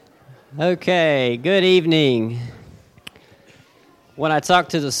Okay, good evening. When I talk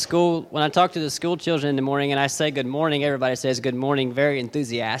to the school children in the morning and I say good morning, everybody says good morning very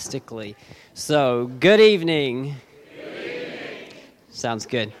enthusiastically. So, good evening. Good evening. Sounds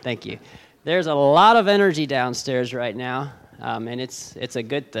good. Thank you. There's a lot of energy downstairs right now, and it's a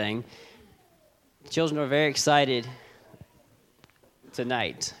good thing. Children are very excited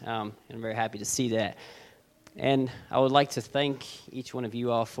tonight, and I'm very happy to see that. And I would like to thank each one of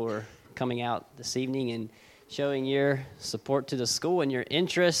you all for coming out this evening and showing your support to the school and your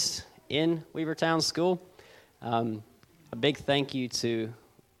interest in Weavertown School. A big thank you to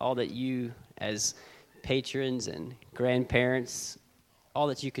all that you as patrons and grandparents, all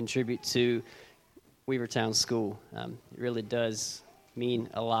that you contribute to Weavertown School. It really does mean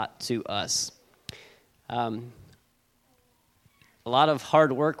a lot to us. A lot of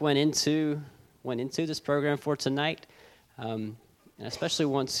hard work went into this program for tonight. And I especially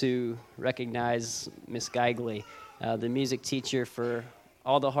want to recognize Miss Geigley, the music teacher, for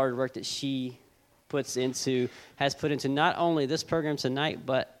all the hard work that she has put into not only this program tonight,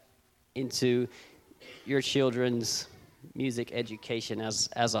 but into your children's music education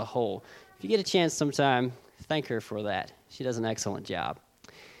as a whole. If you get a chance sometime, thank her for that. She does an excellent job.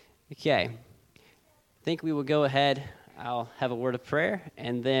 Okay. I think we will go ahead. I'll have a word of prayer,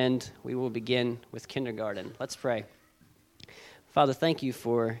 and then we will begin with kindergarten. Let's pray. Father, thank you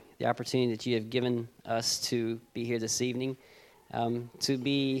for the opportunity that you have given us to be here this evening, to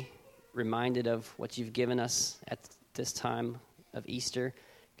be reminded of what you've given us at this time of Easter.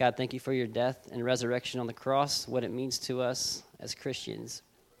 God, thank you for your death and resurrection on the cross, what it means to us as Christians.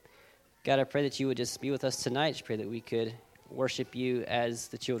 God, I pray that you would just be with us tonight. I pray that we could worship you as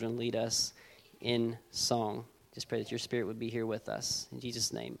the children lead us in song. Just pray that your Spirit would be here with us. In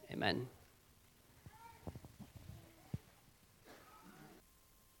Jesus' name, amen.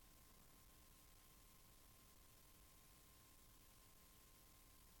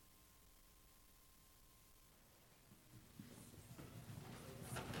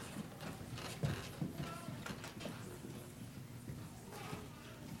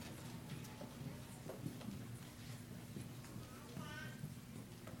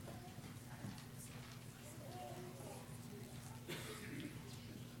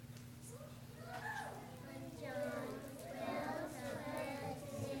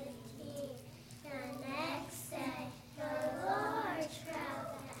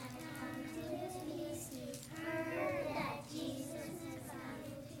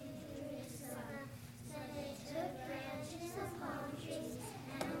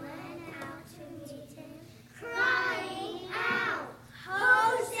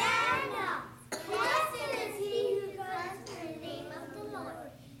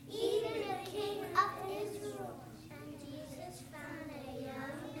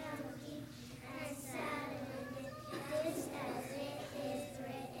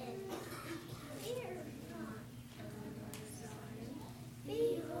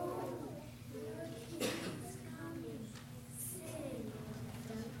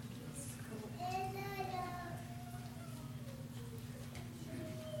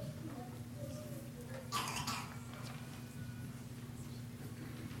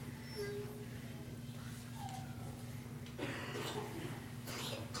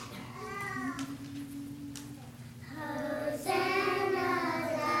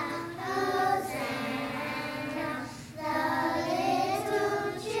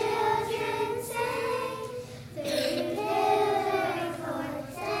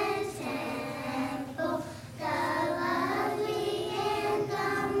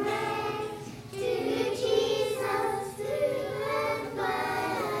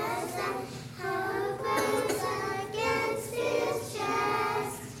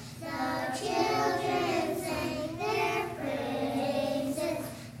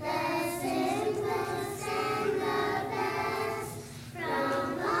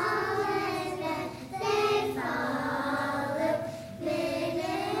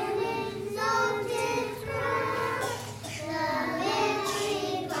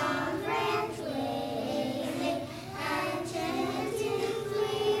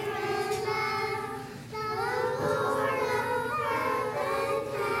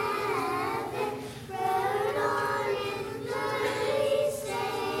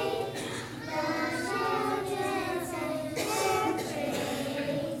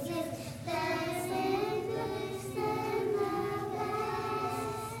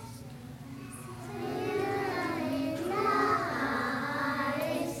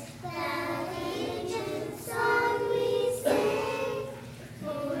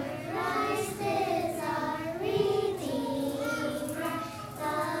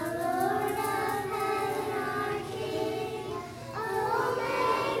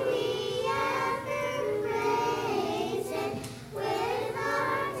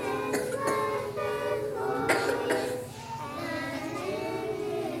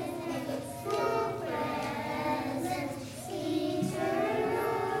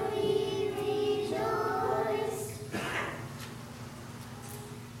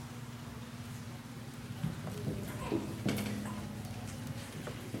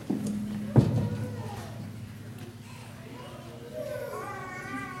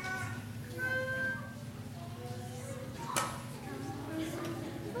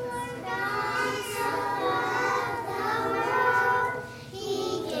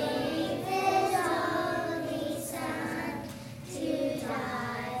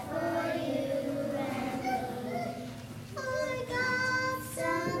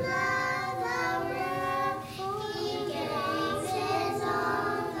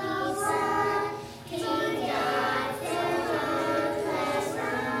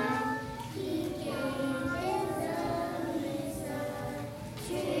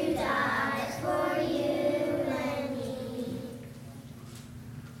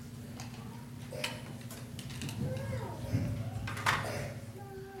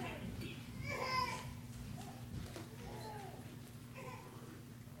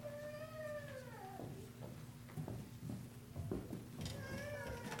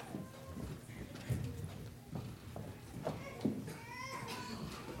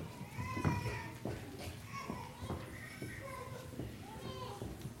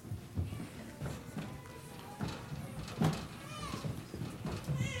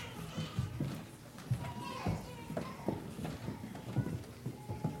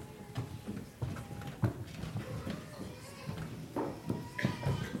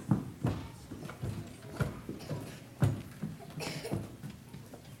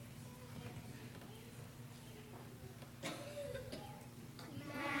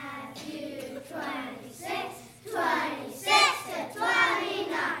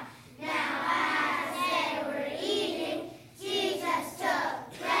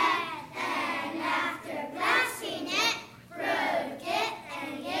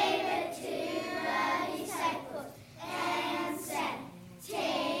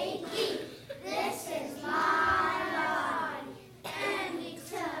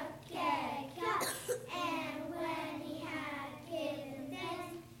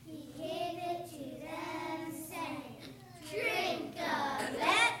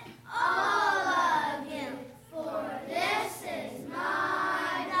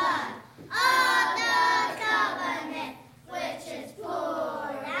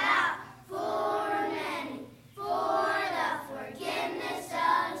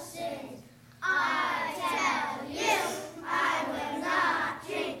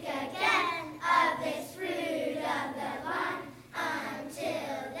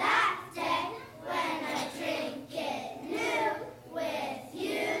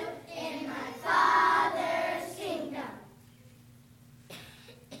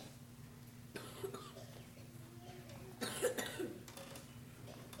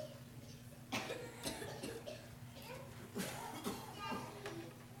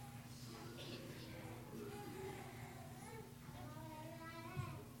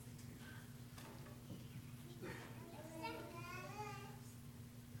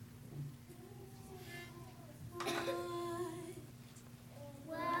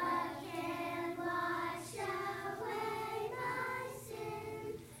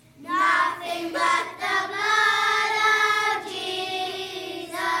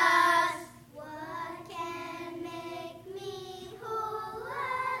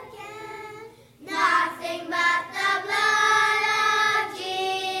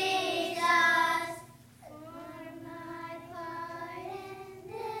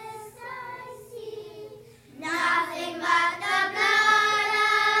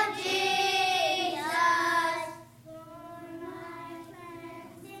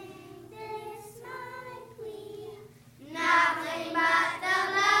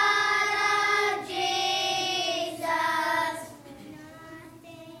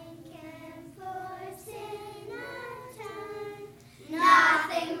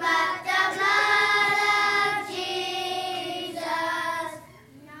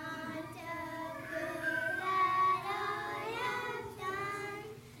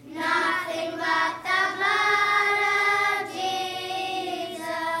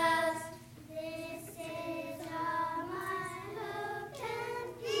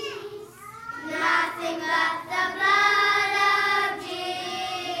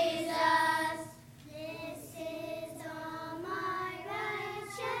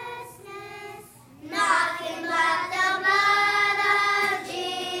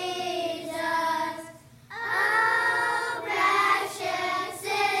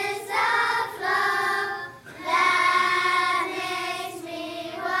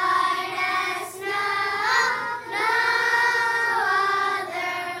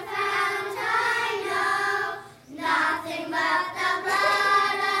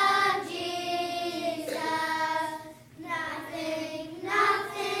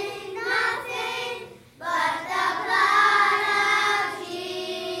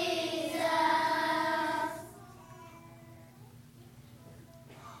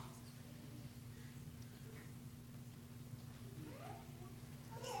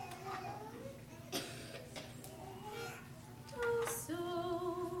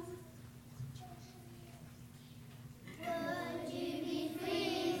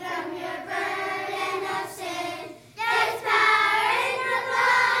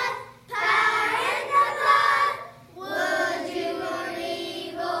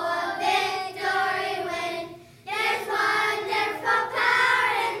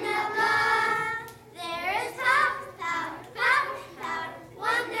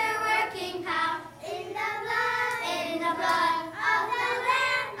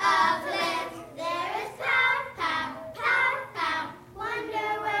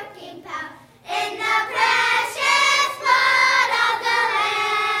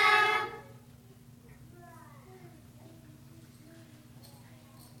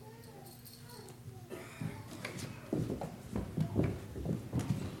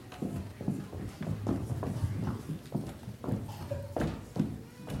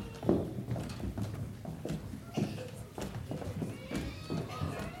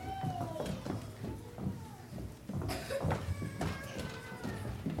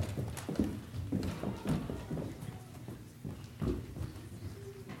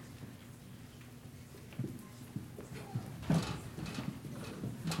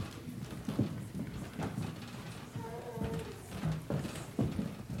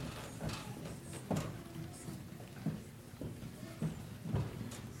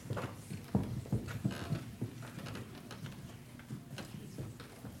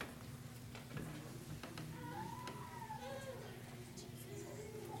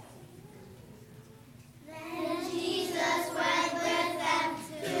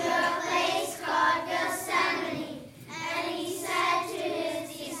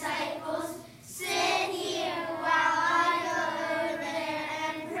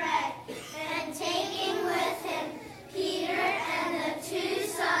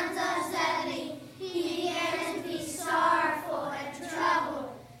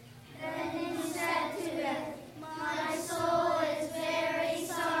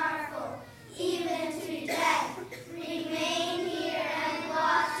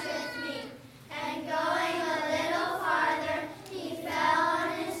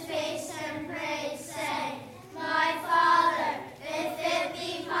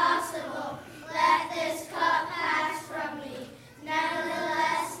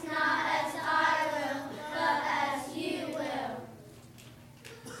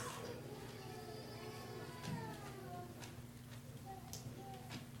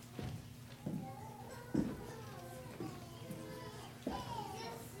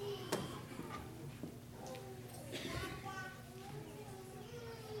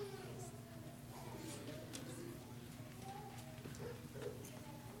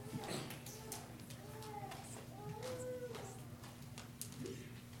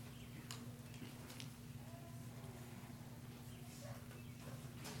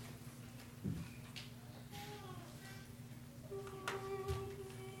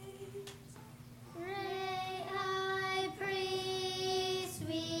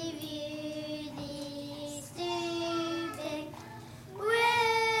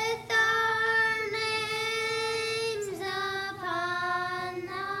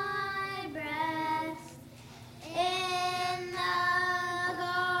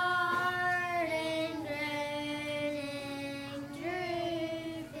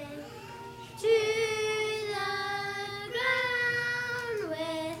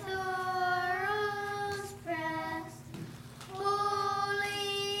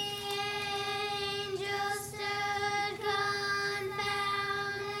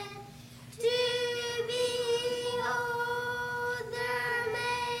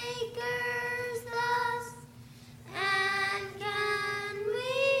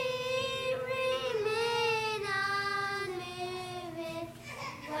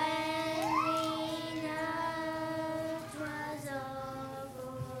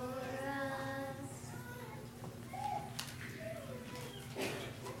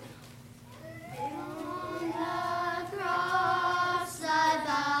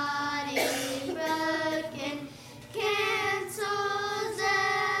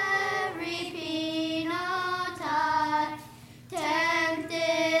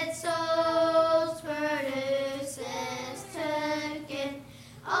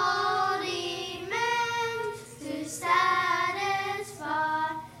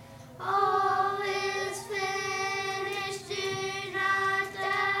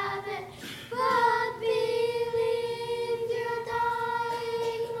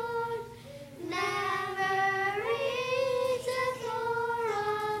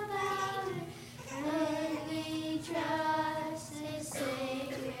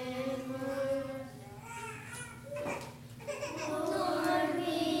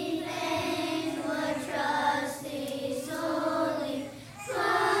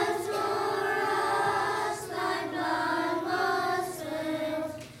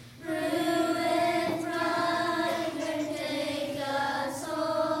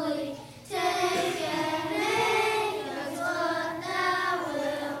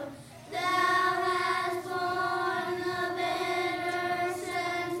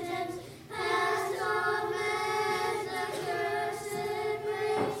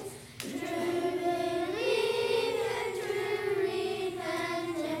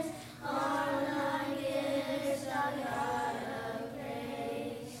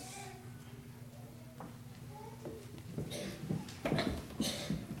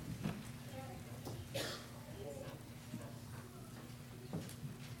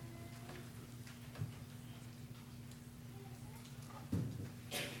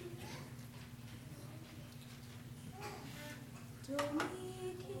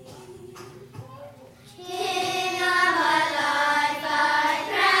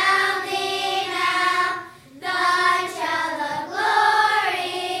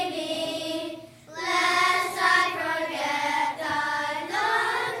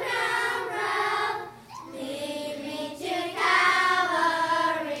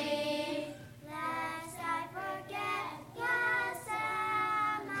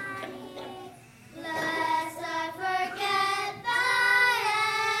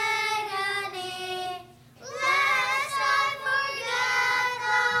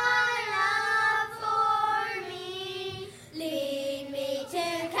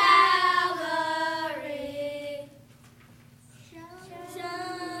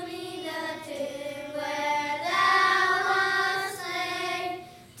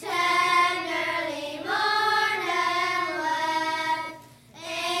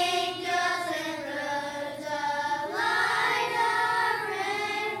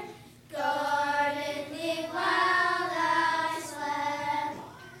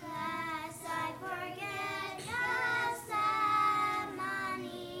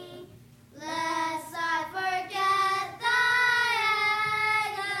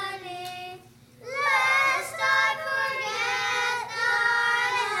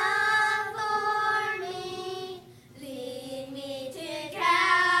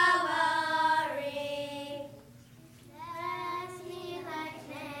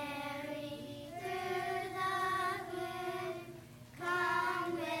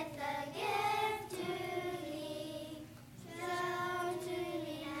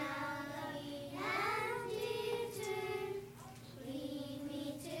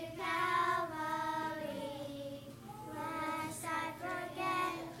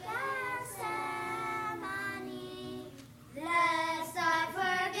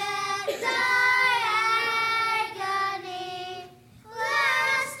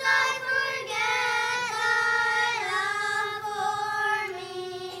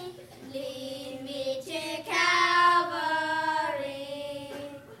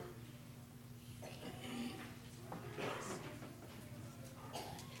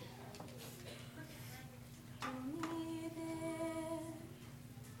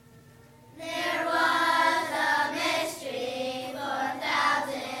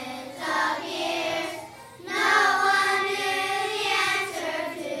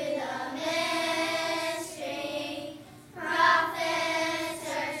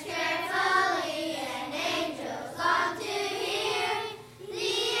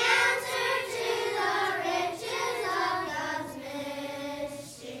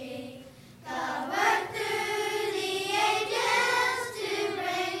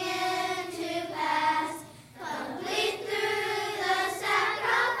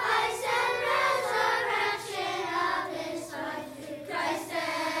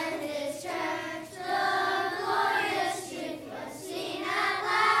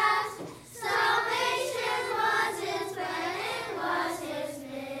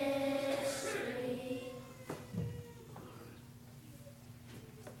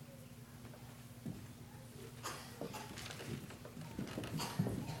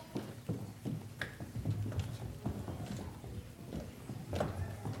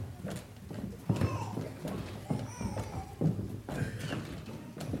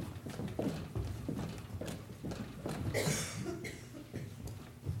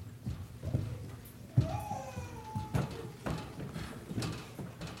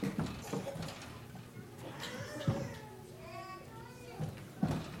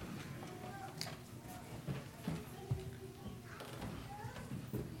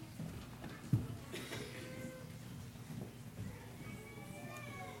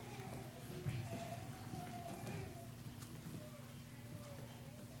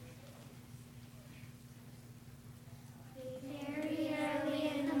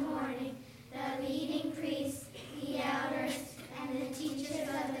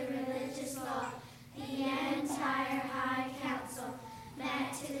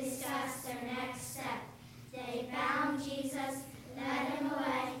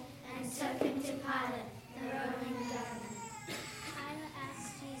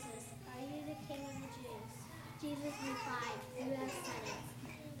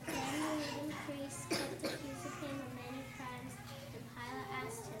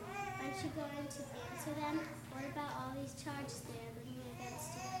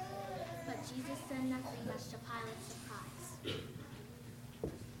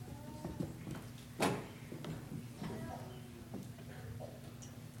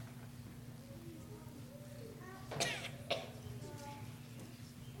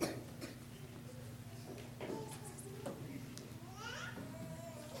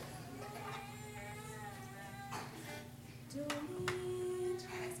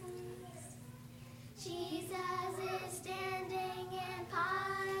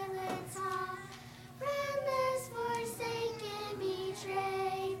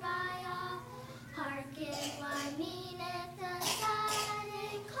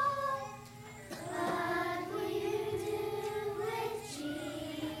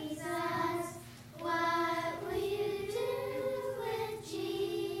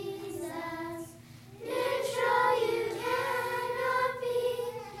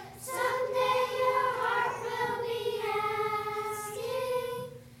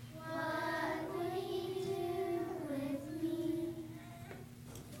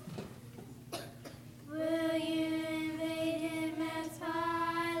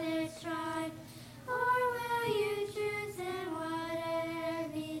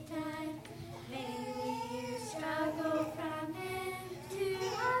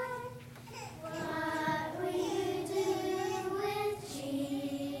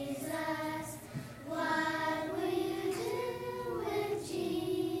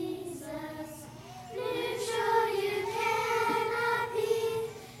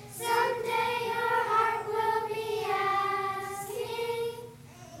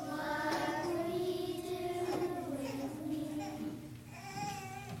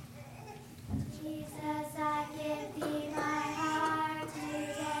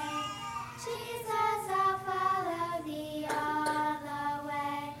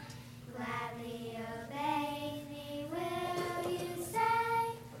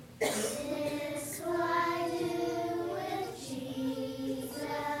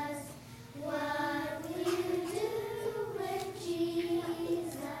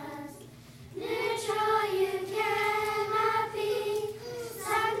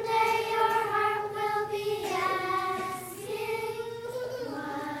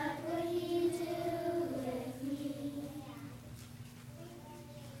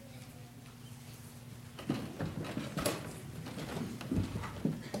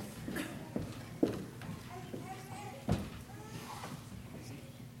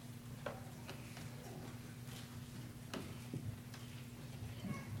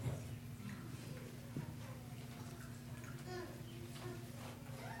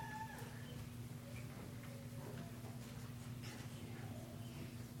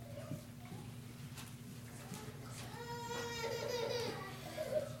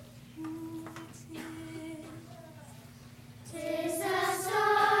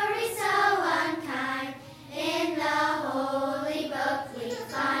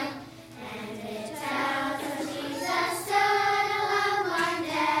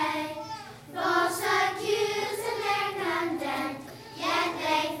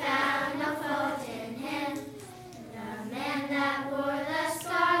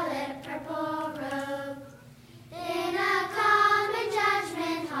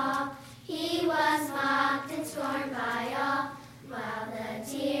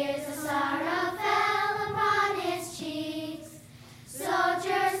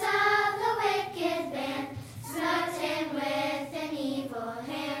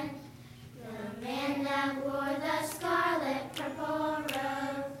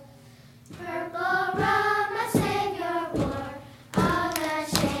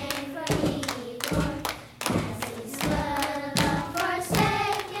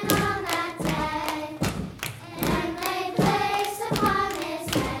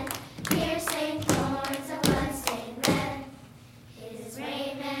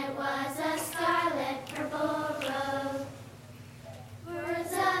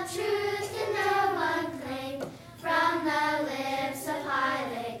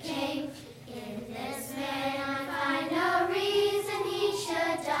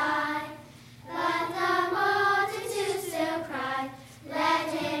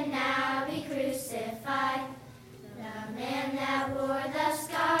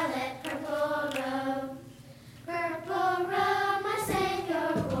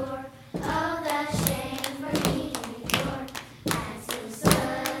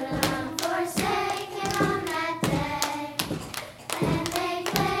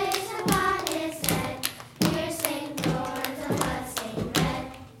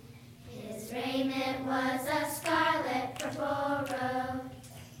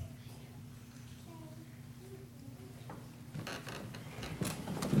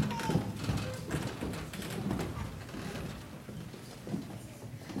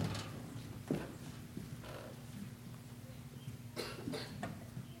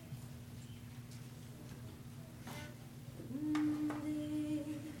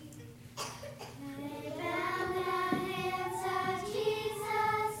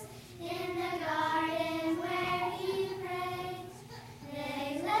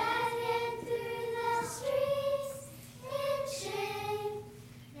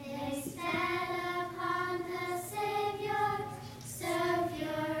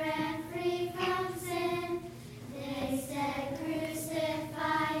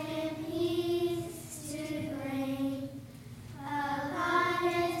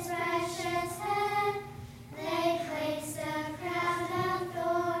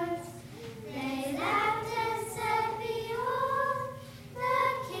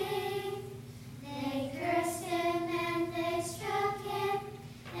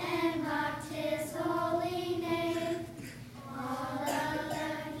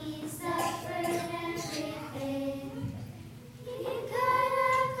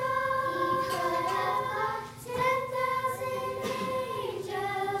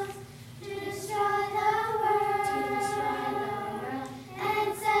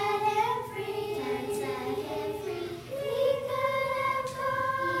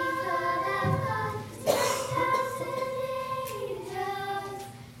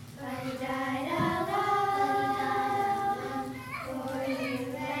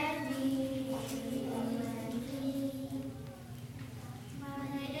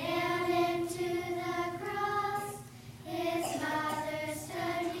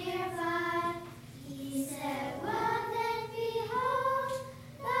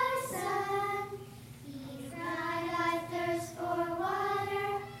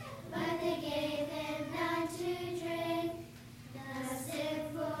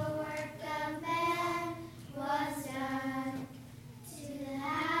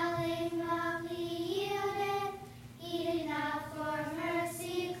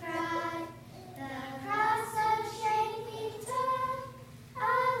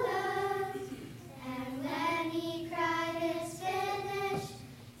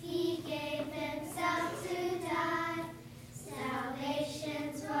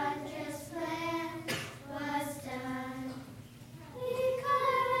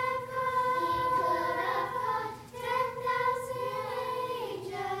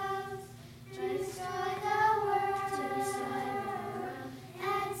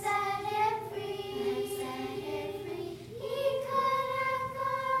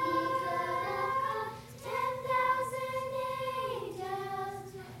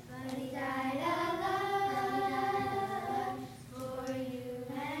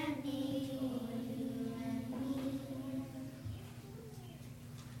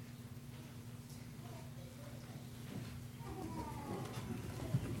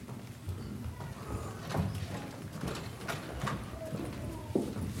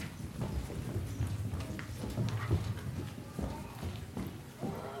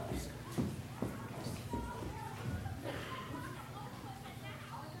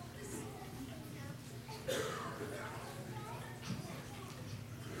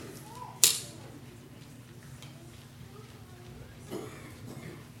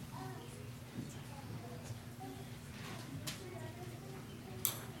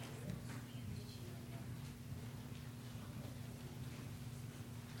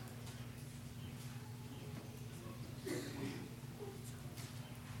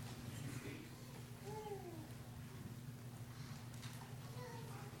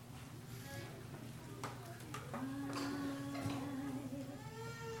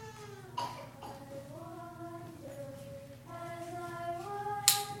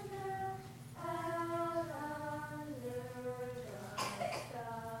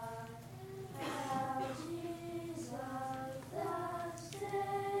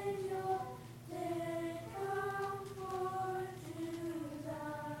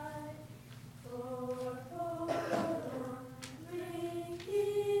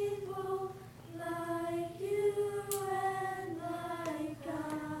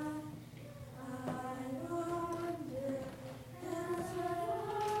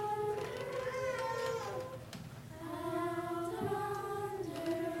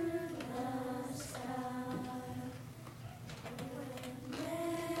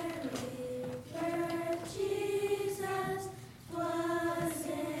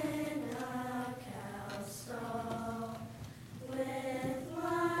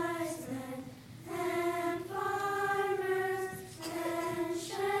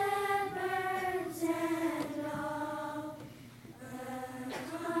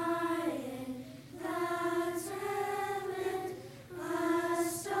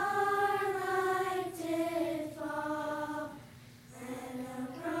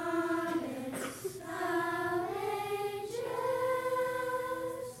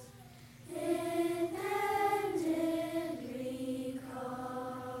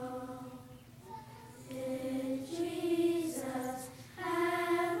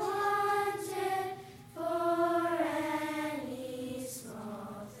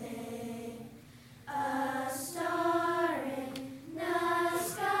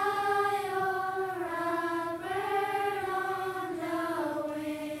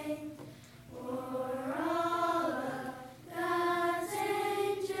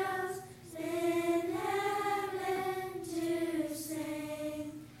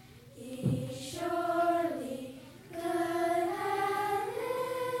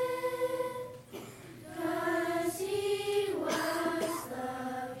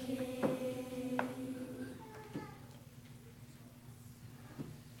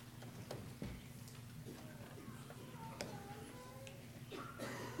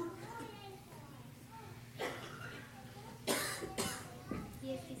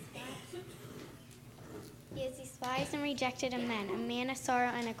 despised and rejected of men, a man of sorrow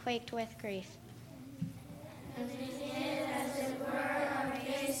and acquainted with grief. And we hid, as it were, our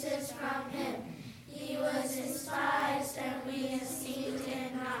faces from him. He was despised, and we esteemed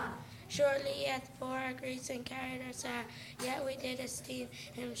him not. Surely he hath bore our griefs and carried our sorrow, yet we did esteem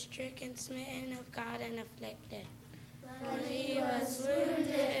him stricken, smitten of God, and afflicted. But he was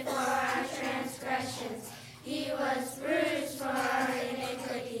wounded for our transgressions, he was bruised for our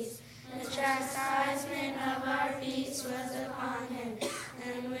iniquities. The chastisement of our peace was upon him,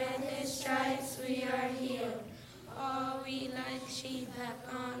 and with his stripes we are healed. All we like sheep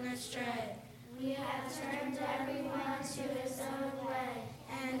have gone astray. We have turned everyone to his own way,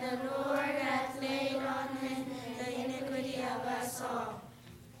 and the Lord hath laid on him the iniquity of us all.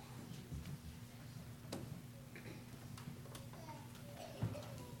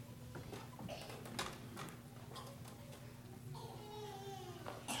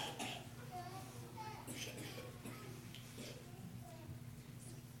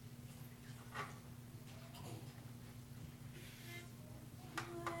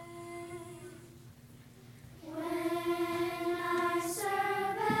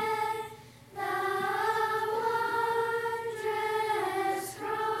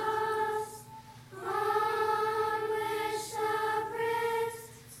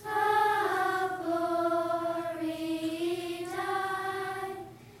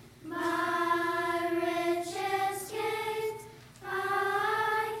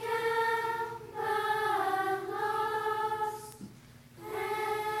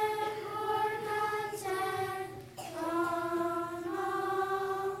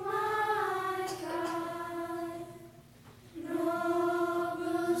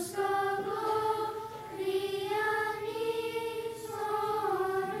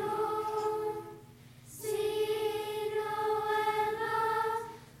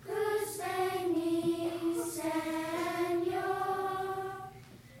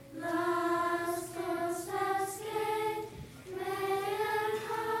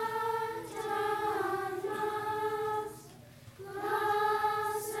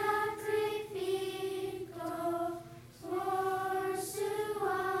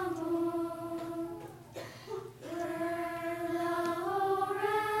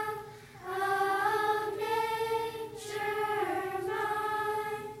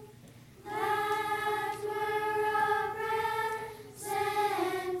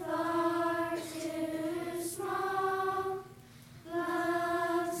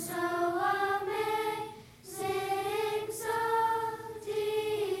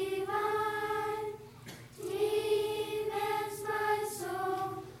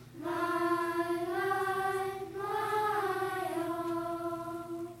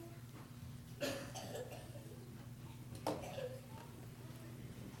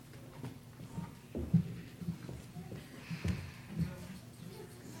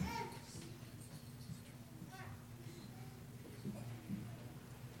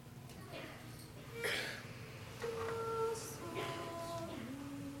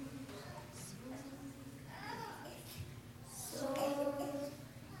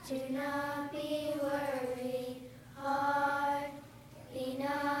 Do not be worried, heart, be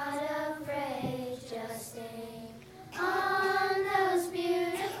not afraid, just think on those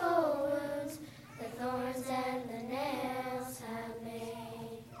beautiful wounds the thorns and the nails have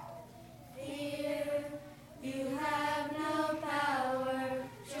made. Fear, you have no power,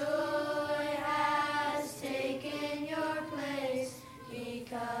 joy has taken your place,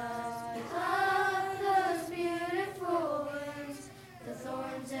 because of those beautiful wounds the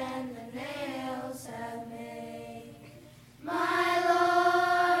thorns and the nails have made. My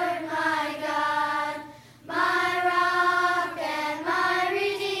Lord, my God, my rock and my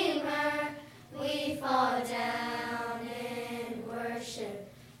Redeemer, we fall down in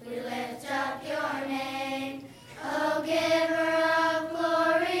worship. We lift up your name, O giver of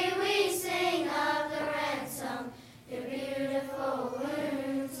glory. We sing of the ransom your beautiful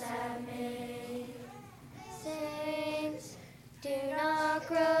wounds have made. Saints, do not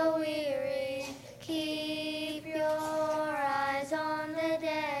grow weary, keep your eyes on the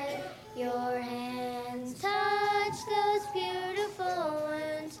dead. Your hands touch those beautiful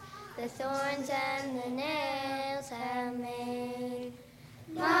wounds the thorns and the nails have made.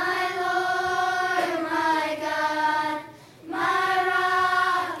 My Lord, my God, my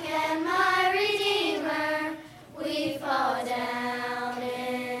rock and my Redeemer, we fall down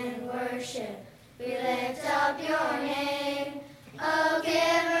in worship. We lift up your name, O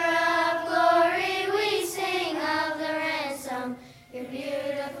giver of glory. We sing of the ransom your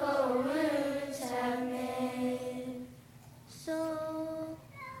beautiful wounds have made. So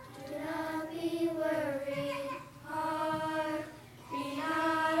do not be worried.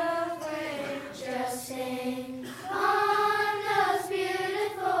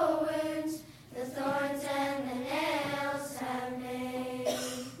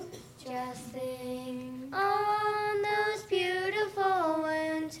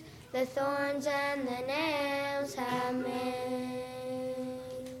 the thorns and the nails have made.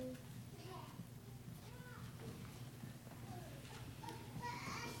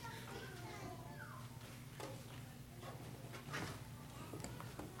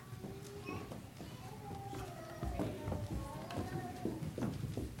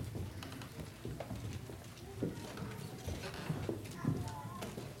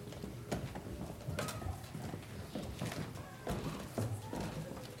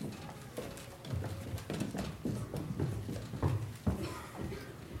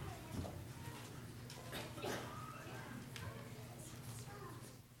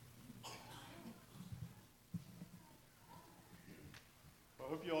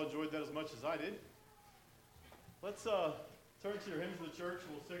 I hope you all enjoyed that as much as I did. Let's turn to your hymns of the church.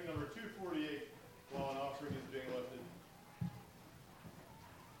 We'll sing number 248 while an offering is being lifted.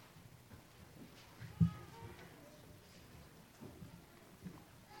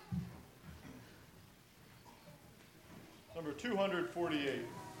 Number 248.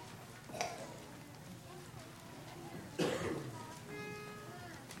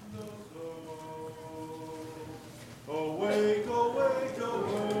 Awake, awake,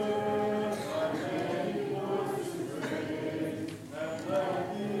 awake, my many voices raise, and let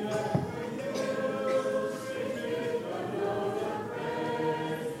the echoing hills sing a note of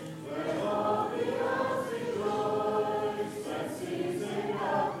praise. Let all the earth rejoice, and ceasing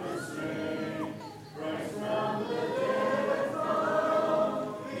not the strain. Christ from the dead hath come,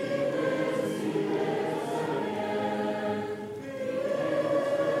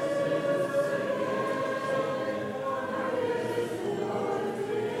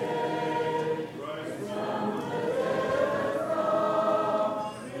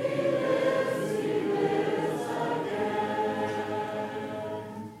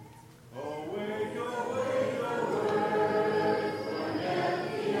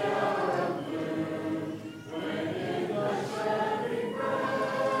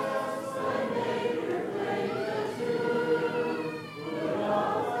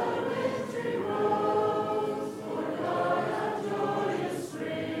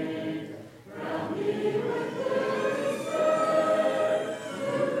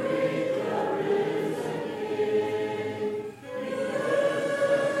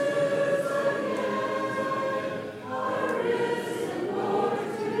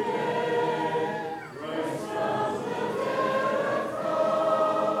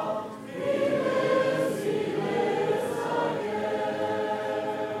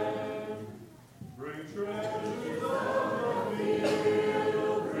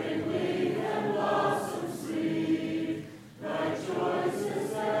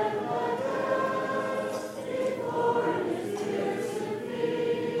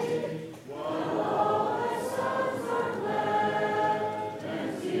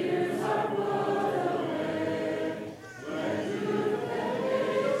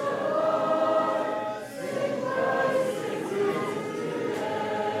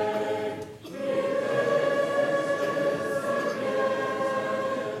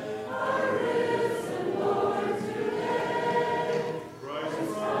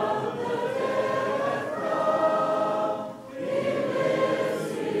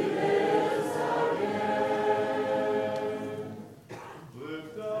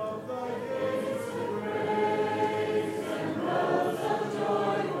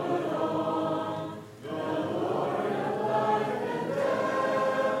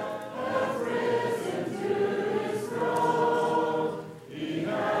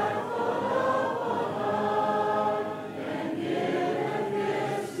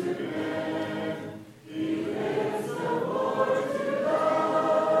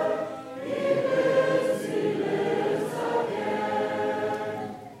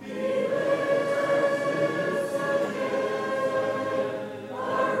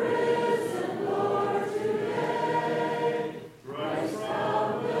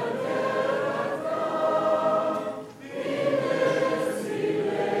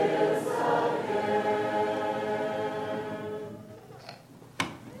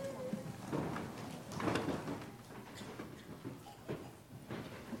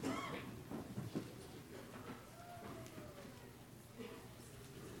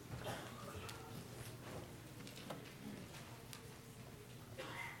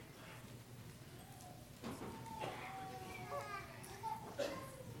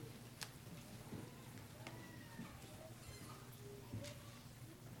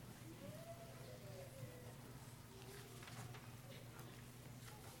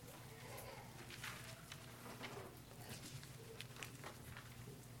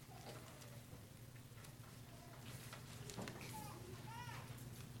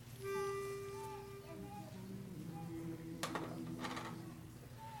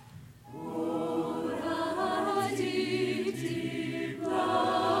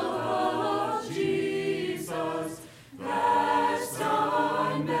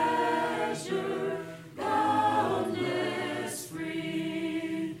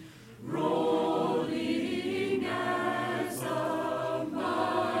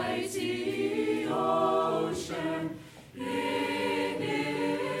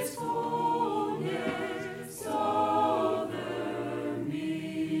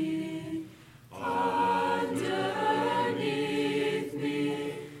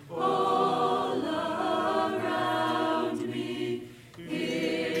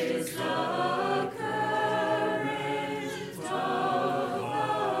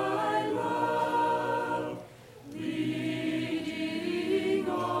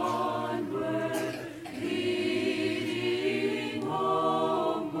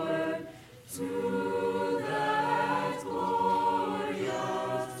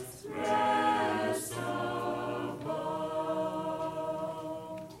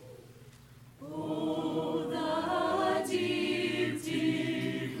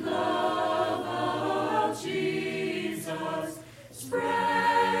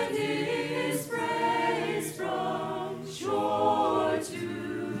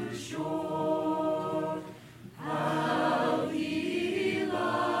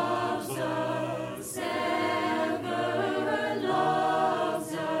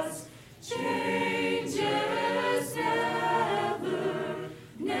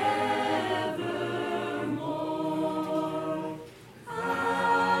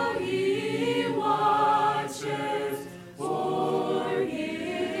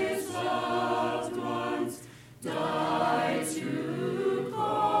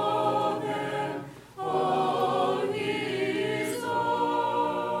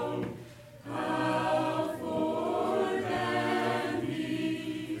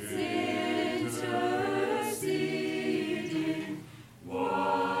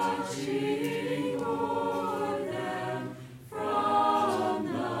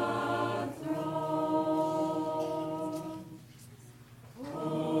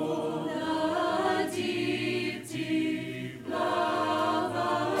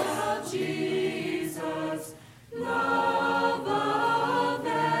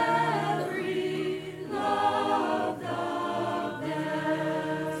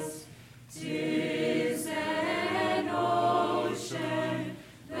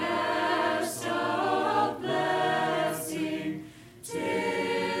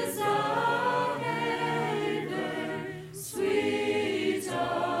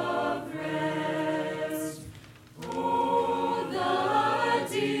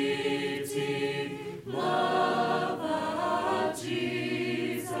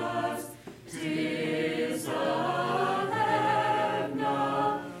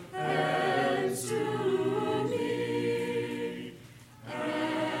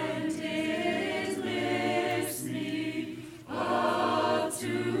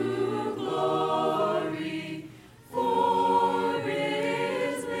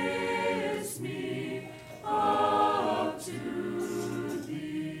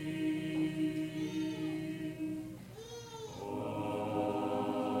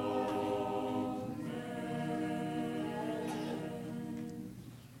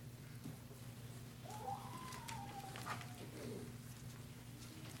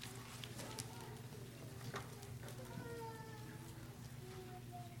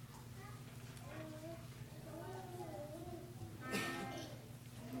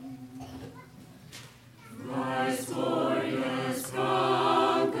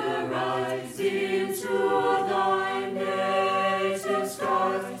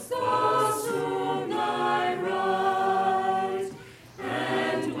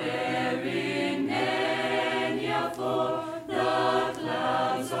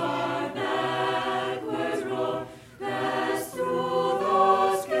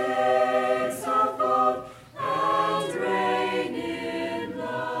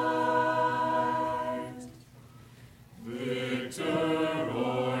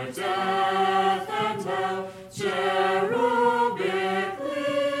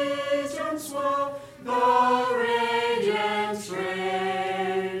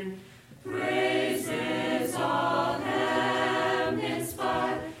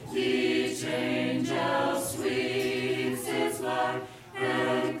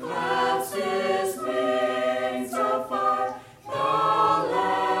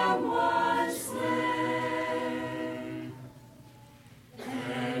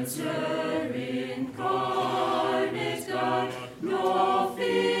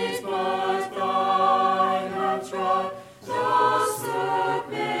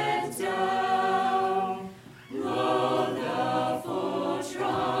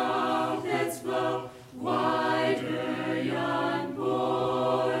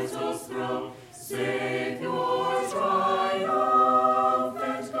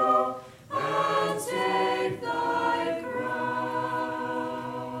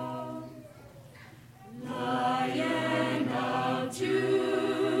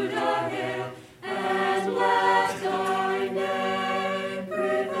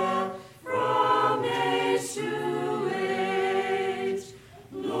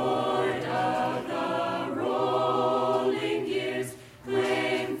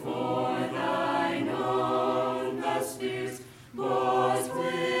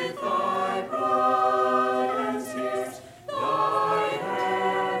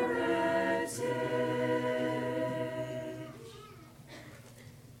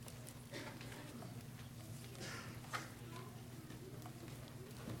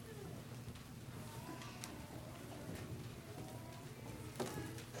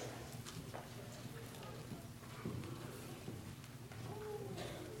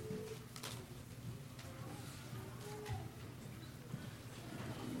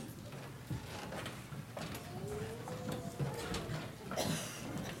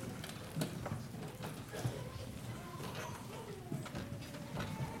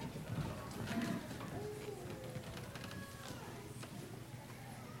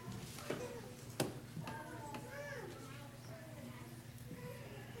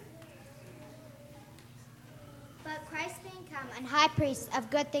 But Christ being come, and high priest of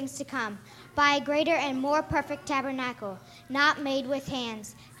good things to come, by a greater and more perfect tabernacle, not made with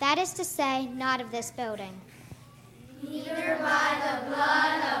hands, that is to say, not of this building. Neither by the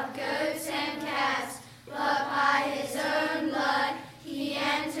blood of goats and calves, but by his own blood he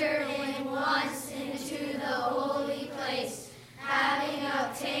entered in once into the holy place, having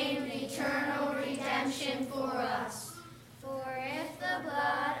obtained eternal redemption for us. For if the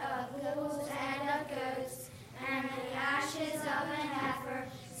blood of bulls and of goats, and the ashes of an heifer,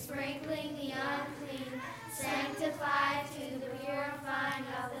 sprinkling the unclean, sanctified to the purifying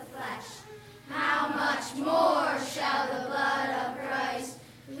of the flesh, how much more shall the blood of Christ,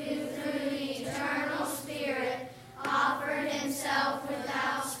 who through the eternal Spirit offered himself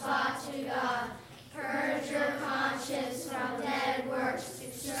without spot to God, purge your conscience from dead works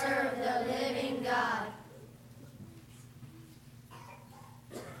to serve the living God.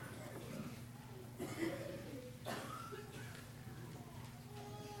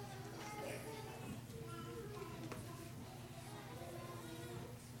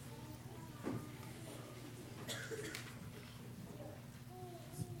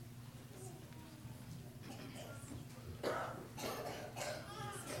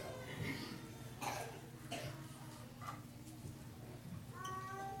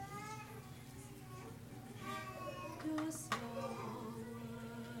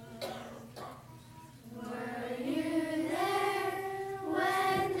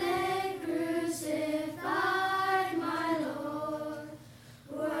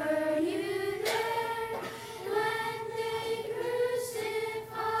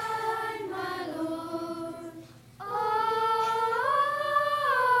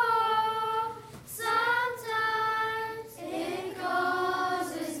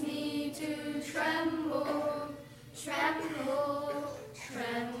 Tremble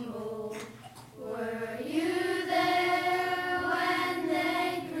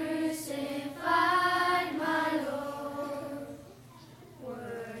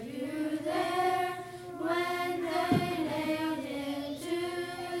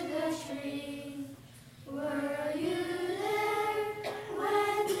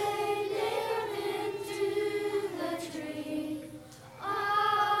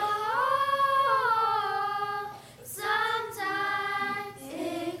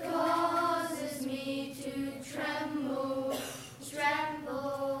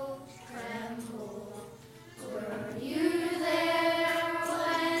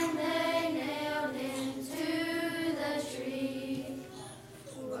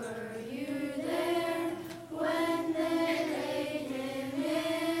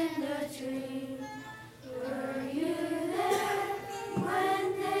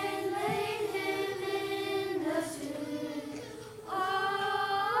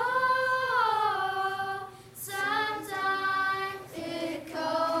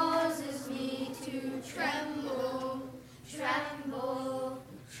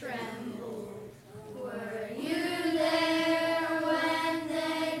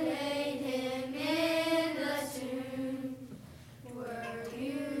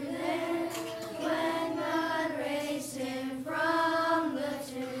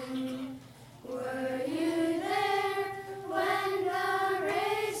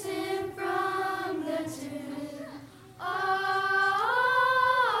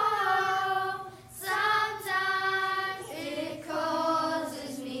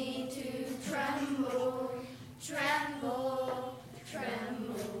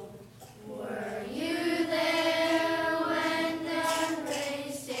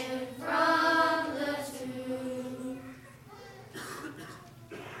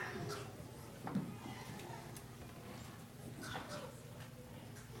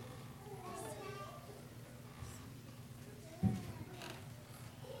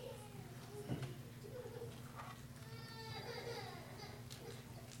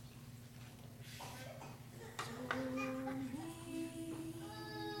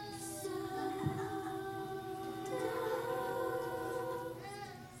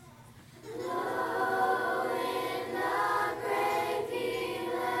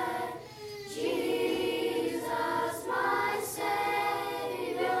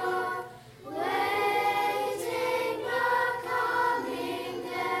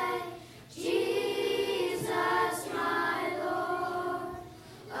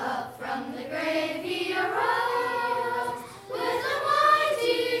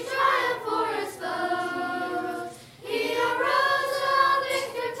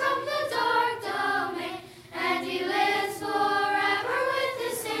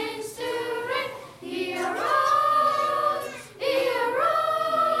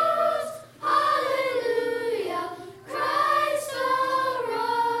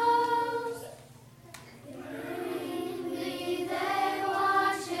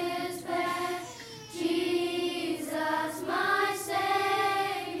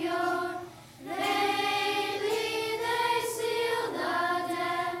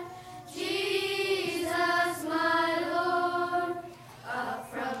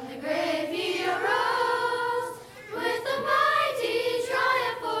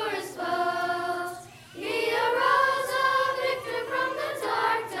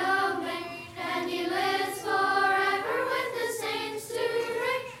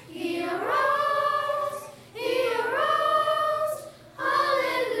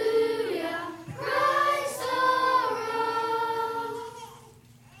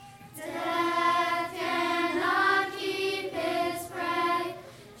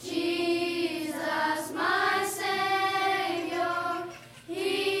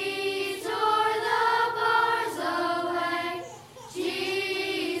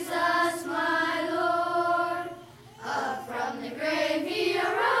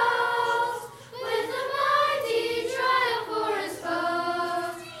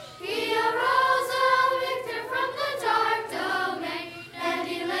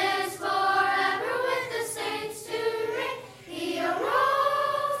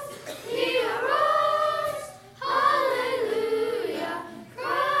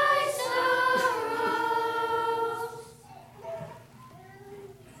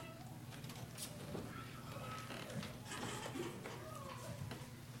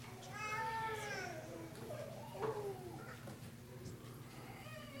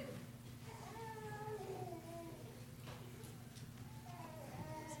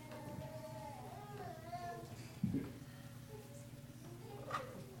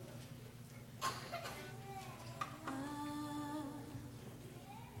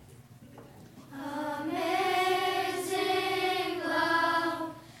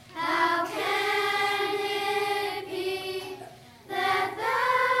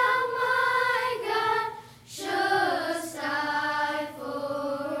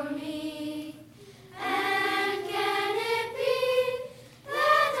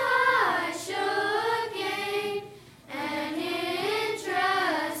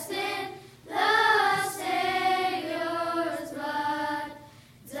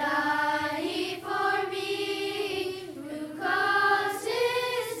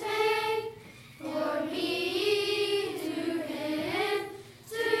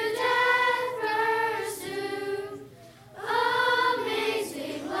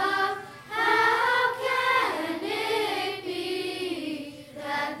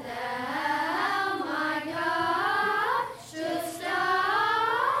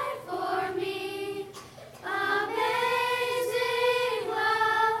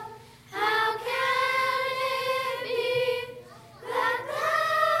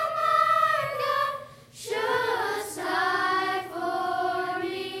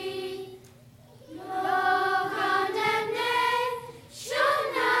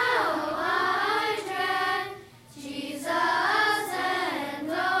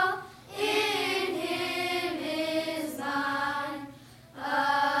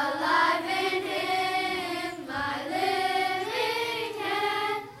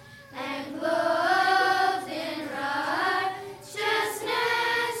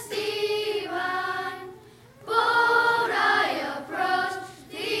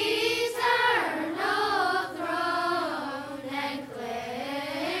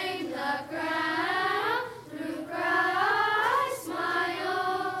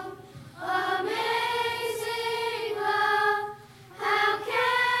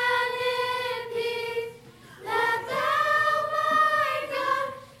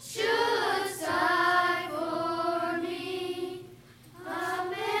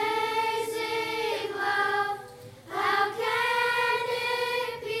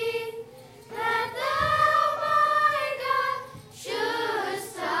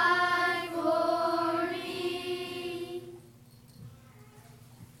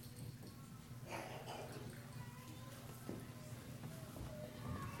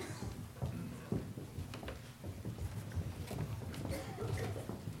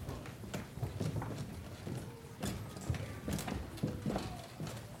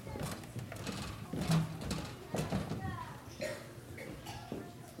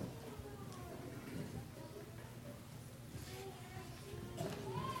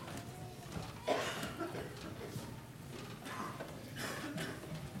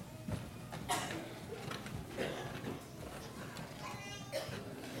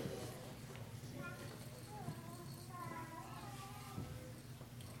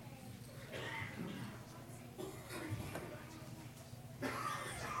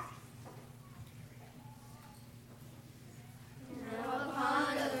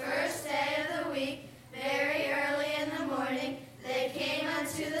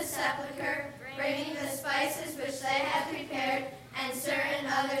the sepulchre, bringing the spices which they had prepared, and certain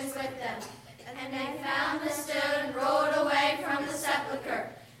others with them. And they found the stone rolled away from the sepulchre.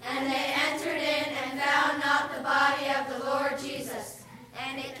 And they entered in and found not the body of the Lord Jesus.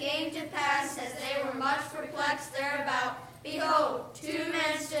 And it came to pass, as they were much perplexed thereabout, behold, 2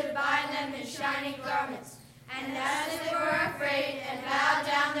 men stood by them in shining garments. And as they were afraid, and bowed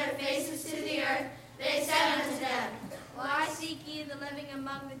down their faces to the earth, they said unto them, Why seek ye the living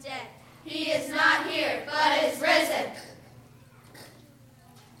among the dead? He is not here, but is risen.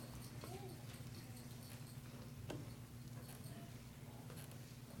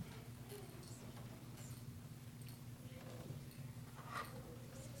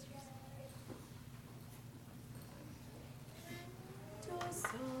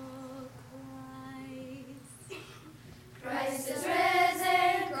 Christ is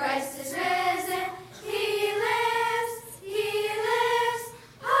risen, Christ is risen, He lives,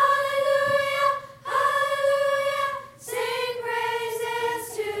 Hallelujah, hallelujah, sing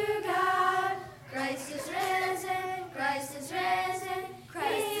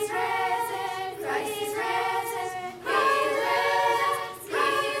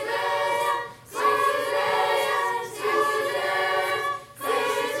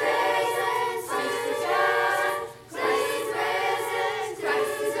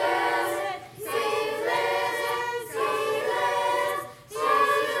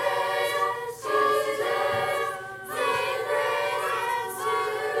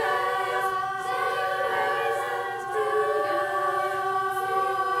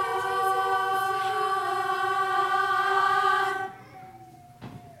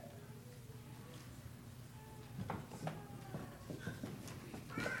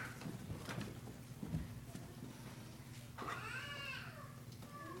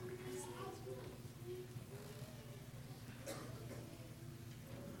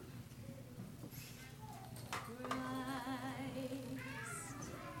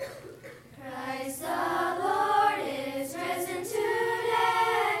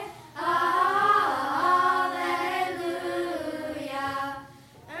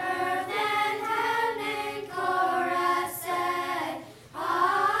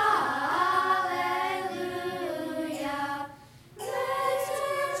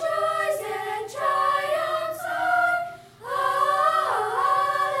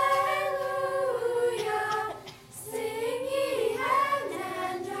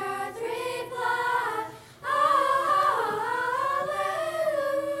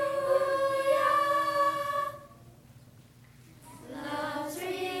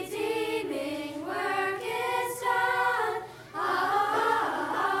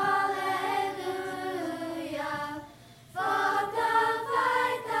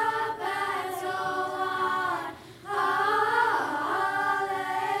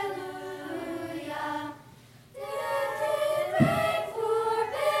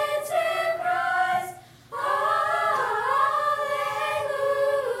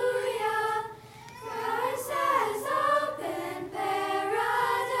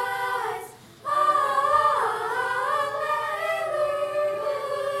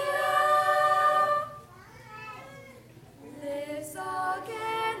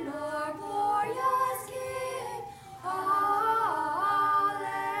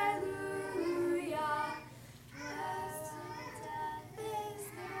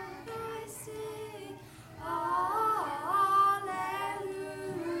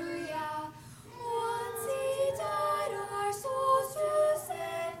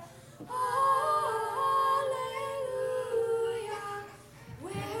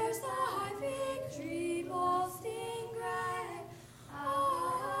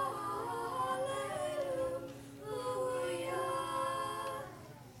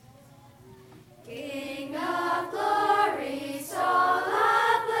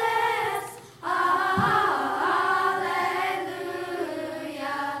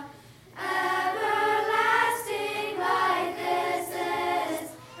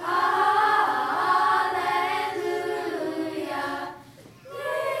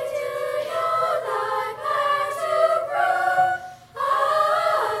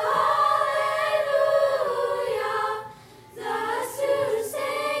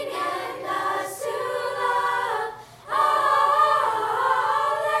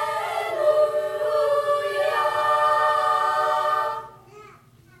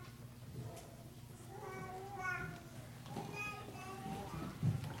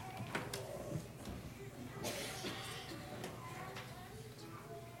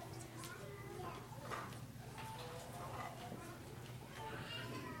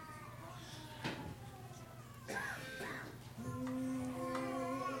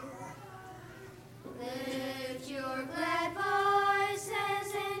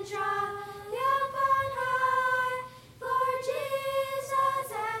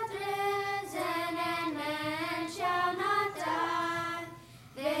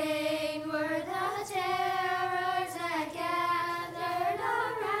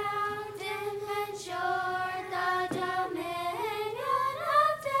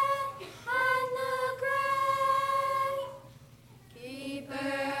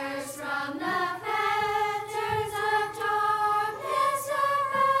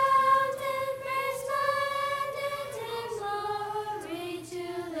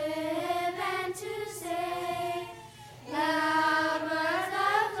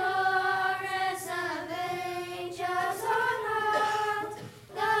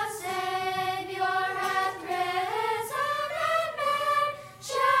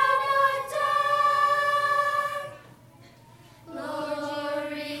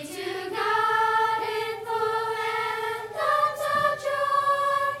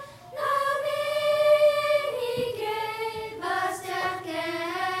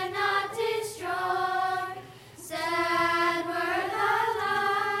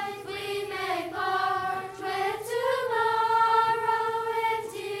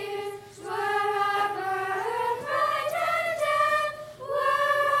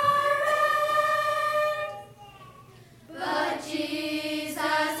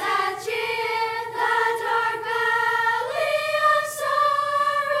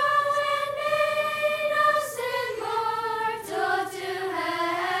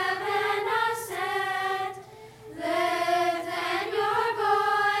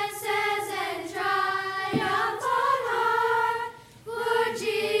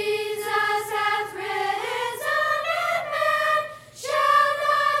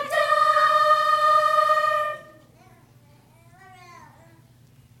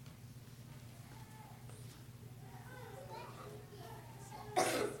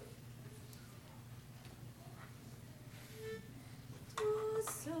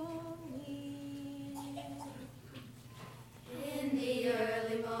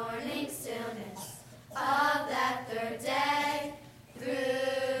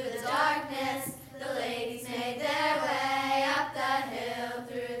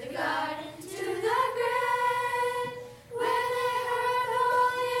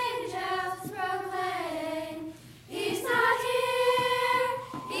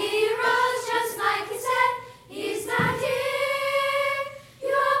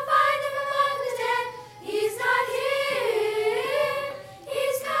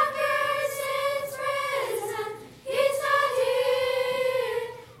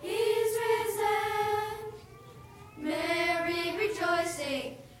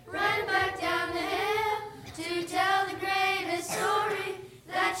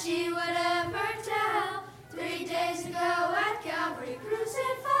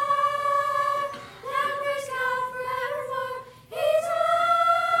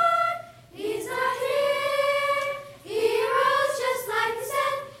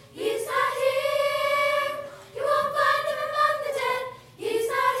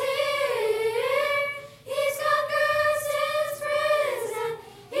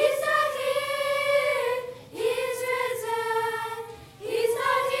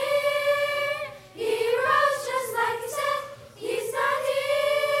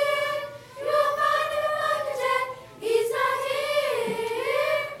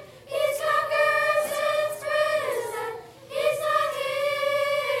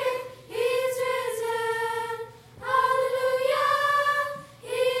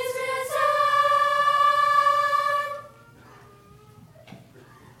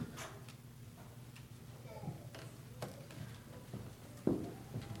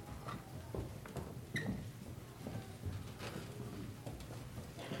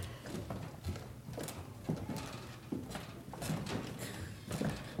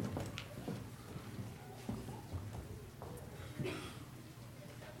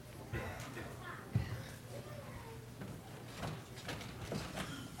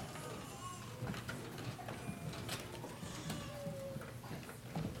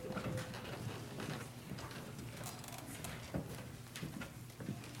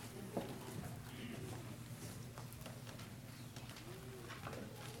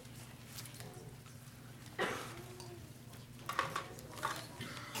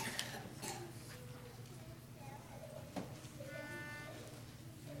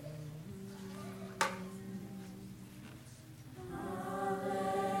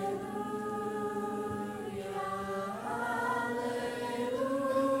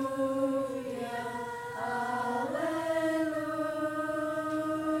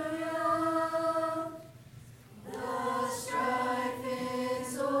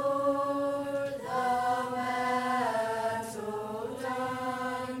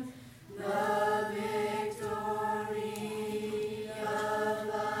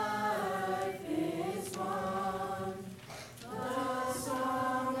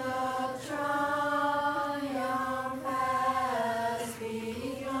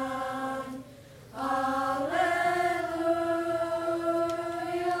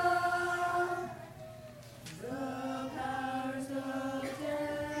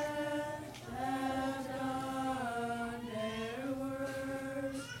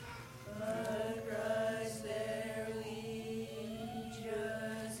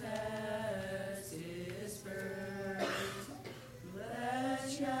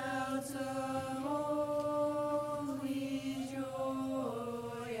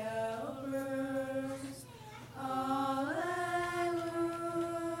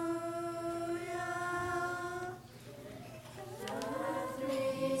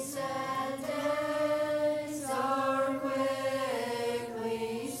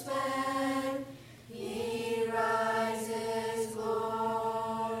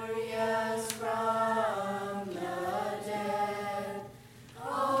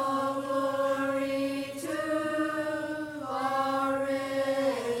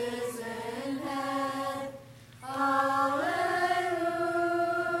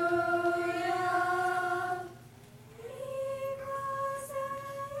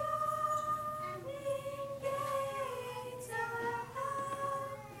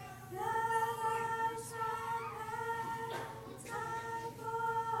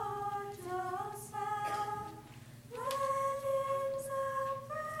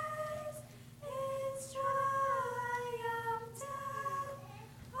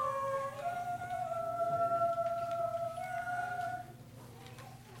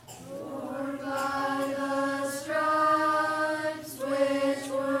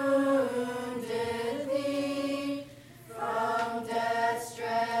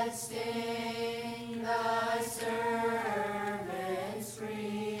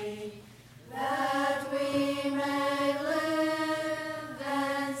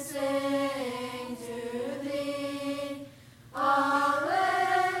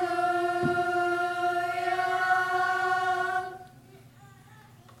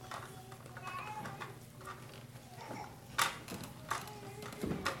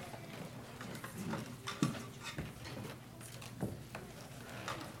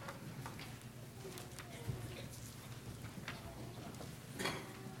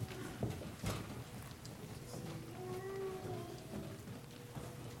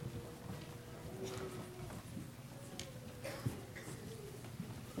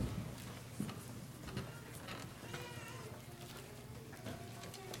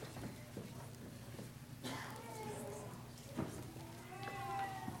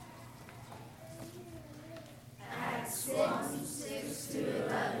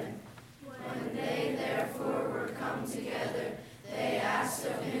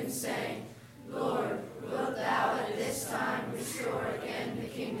saying, Lord, wilt thou at this time restore again the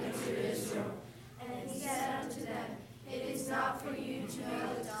kingdom to Israel? And he said unto them, It is not for you to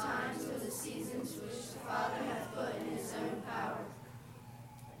know the times or the seasons which the Father hath put in his own power.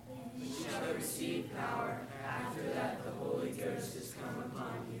 You shall receive power after that the Holy Ghost is come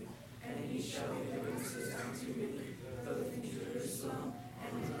upon you, and ye shall be witnesses unto me, both in Jerusalem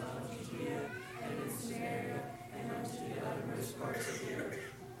and in all Judea and in Samaria and unto the uttermost parts of the earth.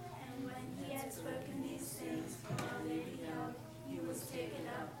 And when he had spoken these things, while they beheld, he was taken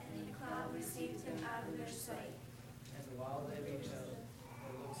up, and the cloud received him out of their sight. And while they beheld,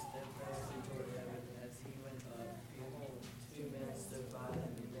 they looked steadfastly toward heaven as he went up. Behold, two men stood by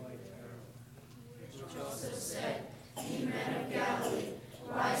them in white apparel. Which also said, Ye men of Galilee,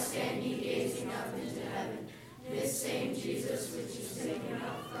 why stand ye gazing up into heaven? This same Jesus which is taken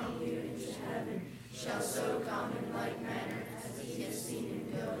up from you into heaven shall so come in like manner as ye have seen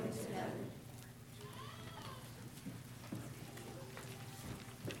him go into heaven.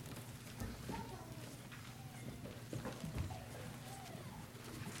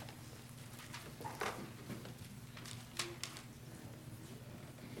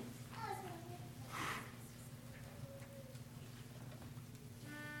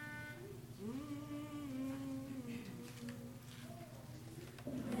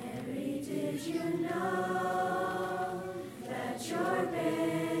 Mary, did you know that your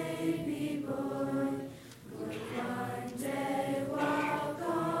baby boy would one day walk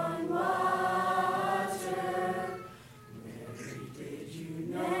on water? Mary, did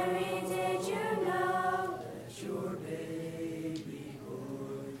you know that your baby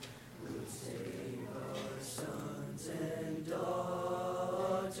boy would save our sons and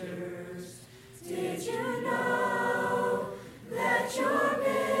daughters? Did you know that your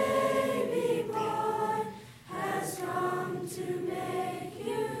baby boy has come to make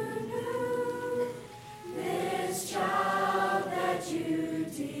you new? This child that you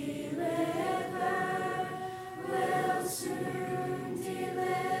deliver will soon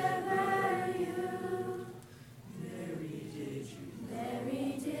deliver you. Mary,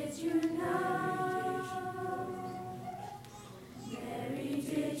 did you know? Mary,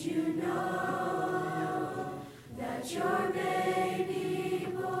 did you know that your baby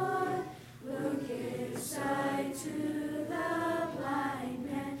boy will give sight to the blind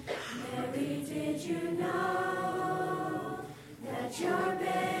man? Mary, did you know that your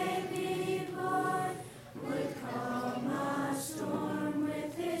baby boy would calm a storm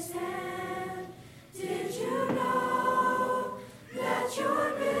with his hand? Did you know that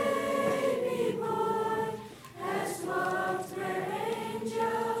your baby boy has walked where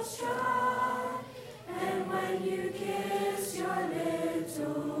angels trod? And when you kiss your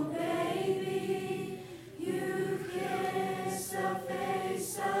little baby, you kiss the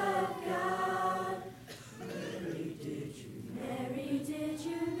face of God. Mary, did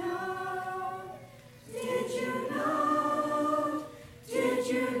you know? Did you know? Did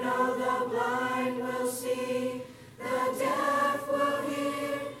you know the blind will see, the deaf will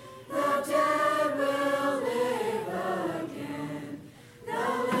hear, the dead will live again, the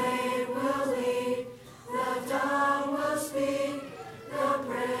lame will leap, the dumb will speak, the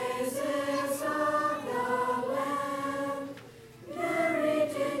praises of the Lamb? Mary,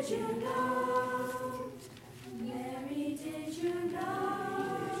 did you know? Mary, did you know?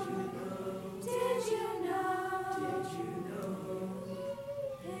 Did you know?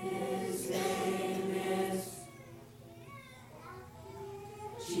 His name is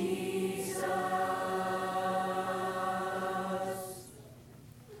Jesus.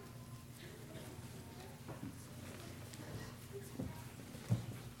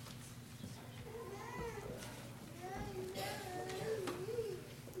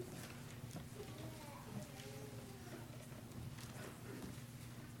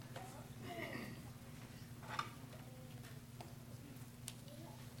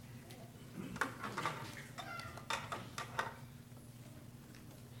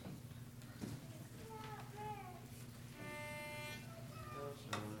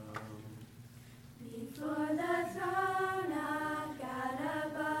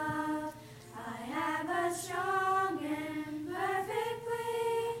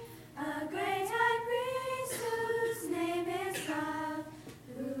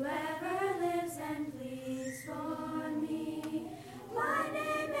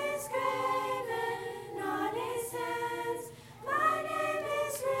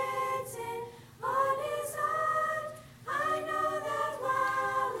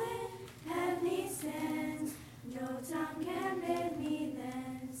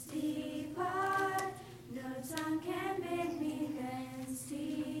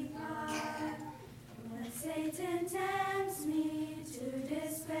 Satan tempts me to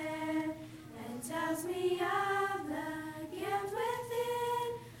despair and tells me of the guilt within.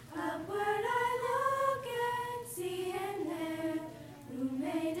 Upward I look and see him there, who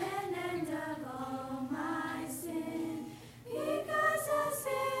made an end of all my sin. Because a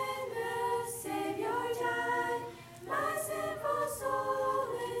sinless Savior died, my sinful soul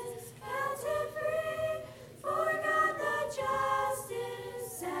is counted free. For God the just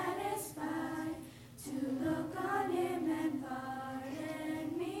is satisfied to look on him and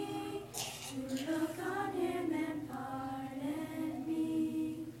pardon me, to look on him and pardon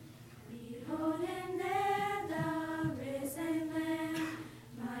me. Behold in there the risen Lamb,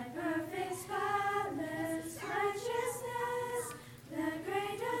 my perfect spotless righteousness, the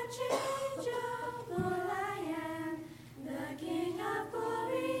great unchangeable I am, the King of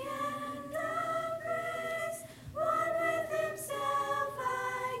glory and of grace. One with himself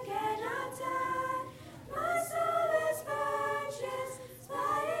I cannot die, my soul is purchased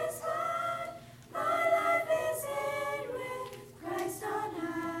by his blood, my life is hid with Christ on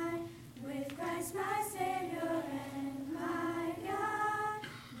high, with Christ my Savior and my God,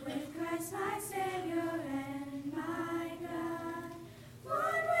 with Christ my Savior and my God.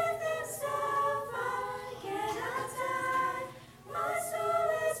 One with himself I cannot die, my soul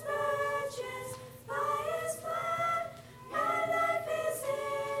is purchased by his blood, my life is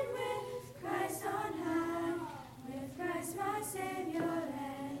hid with Christ on high, with Christ my Savior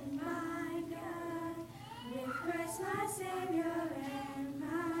and my God, with Christ my Savior and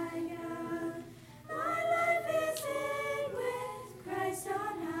my God. My life is hid with Christ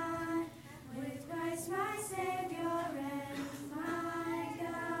on high, with Christ my Savior and my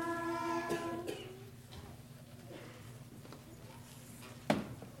God.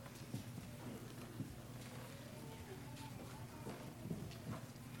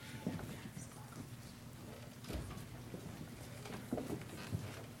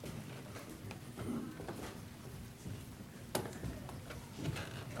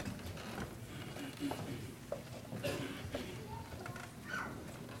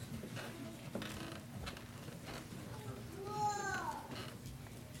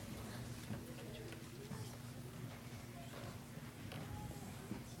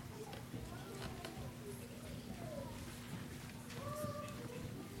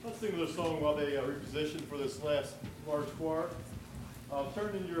 Let's sing this song while they reposition for this last large choir.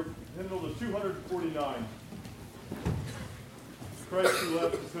 Turn in your hymnal to 249. Christ who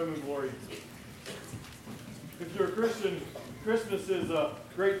left his home in glory. If you're a Christian, Christmas is a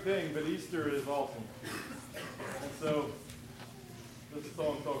great thing, but Easter is awesome. And so this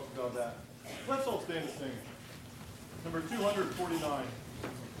song talks about that. Let's all stand to sing. Number 249.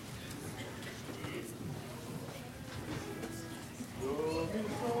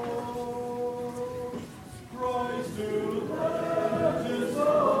 Christ who left his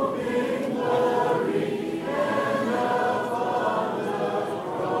home in glory, and the Father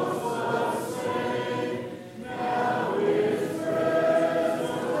cross the same, now is present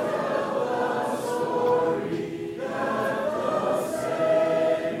tell the story that the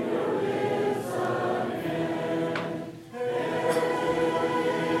Savior lives again. Hail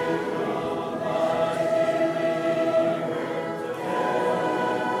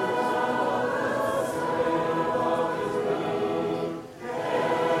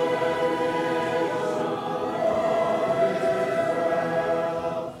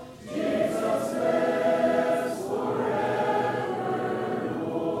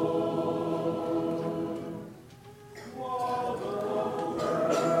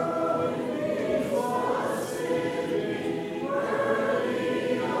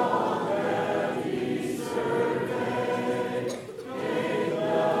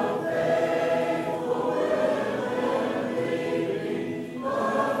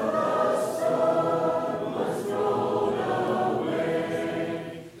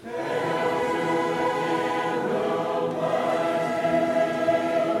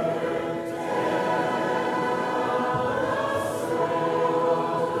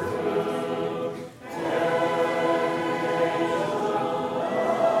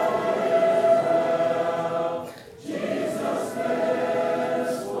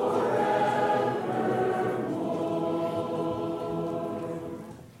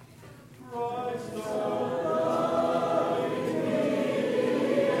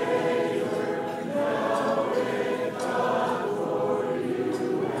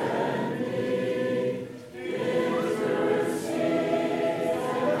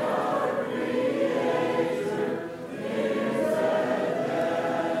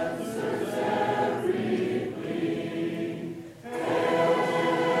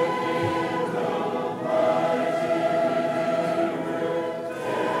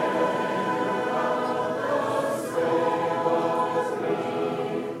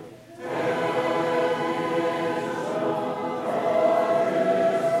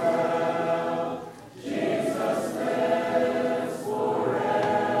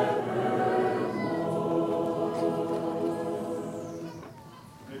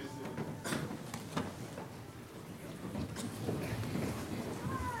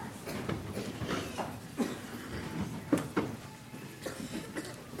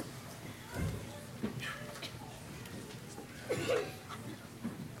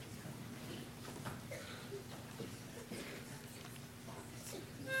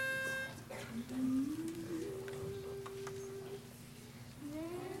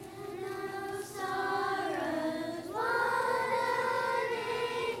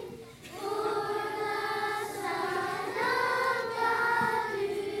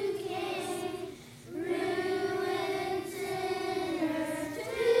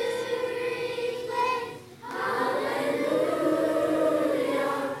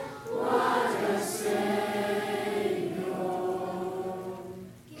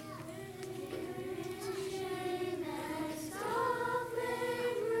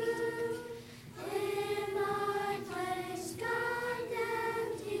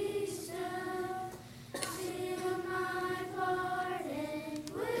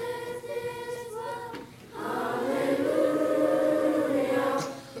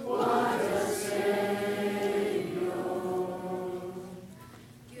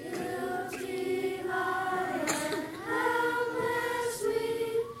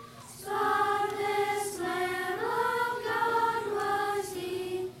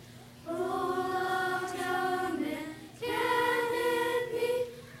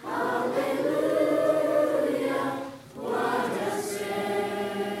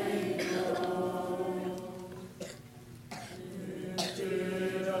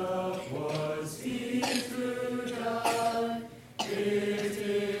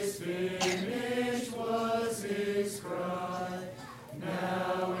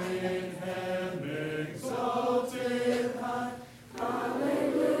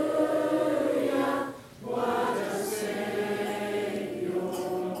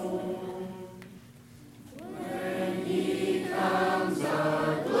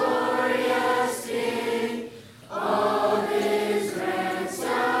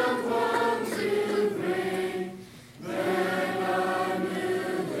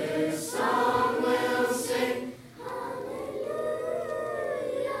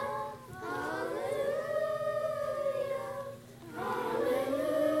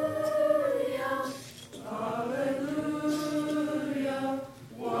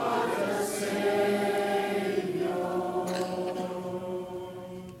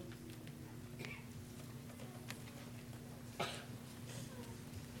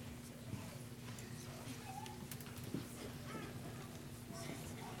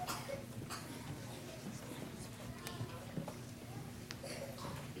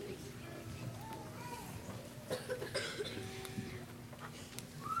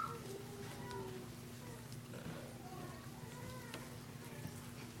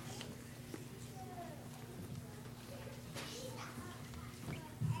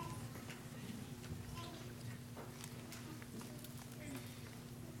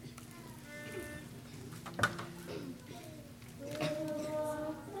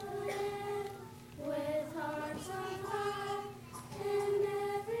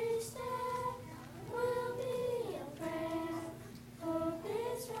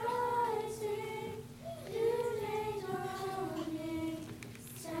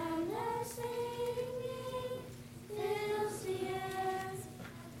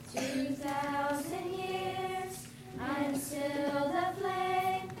 2,000 years, and still the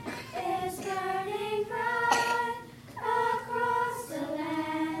flame is burning bright across the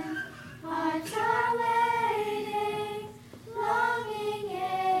land. Hearts are waiting, longing,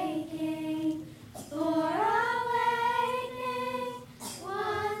 aching for awakening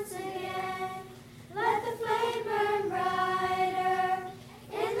once again. Let the flame burn brighter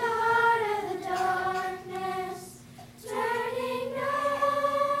in the heart of the darkness, turning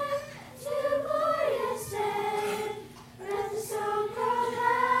dark to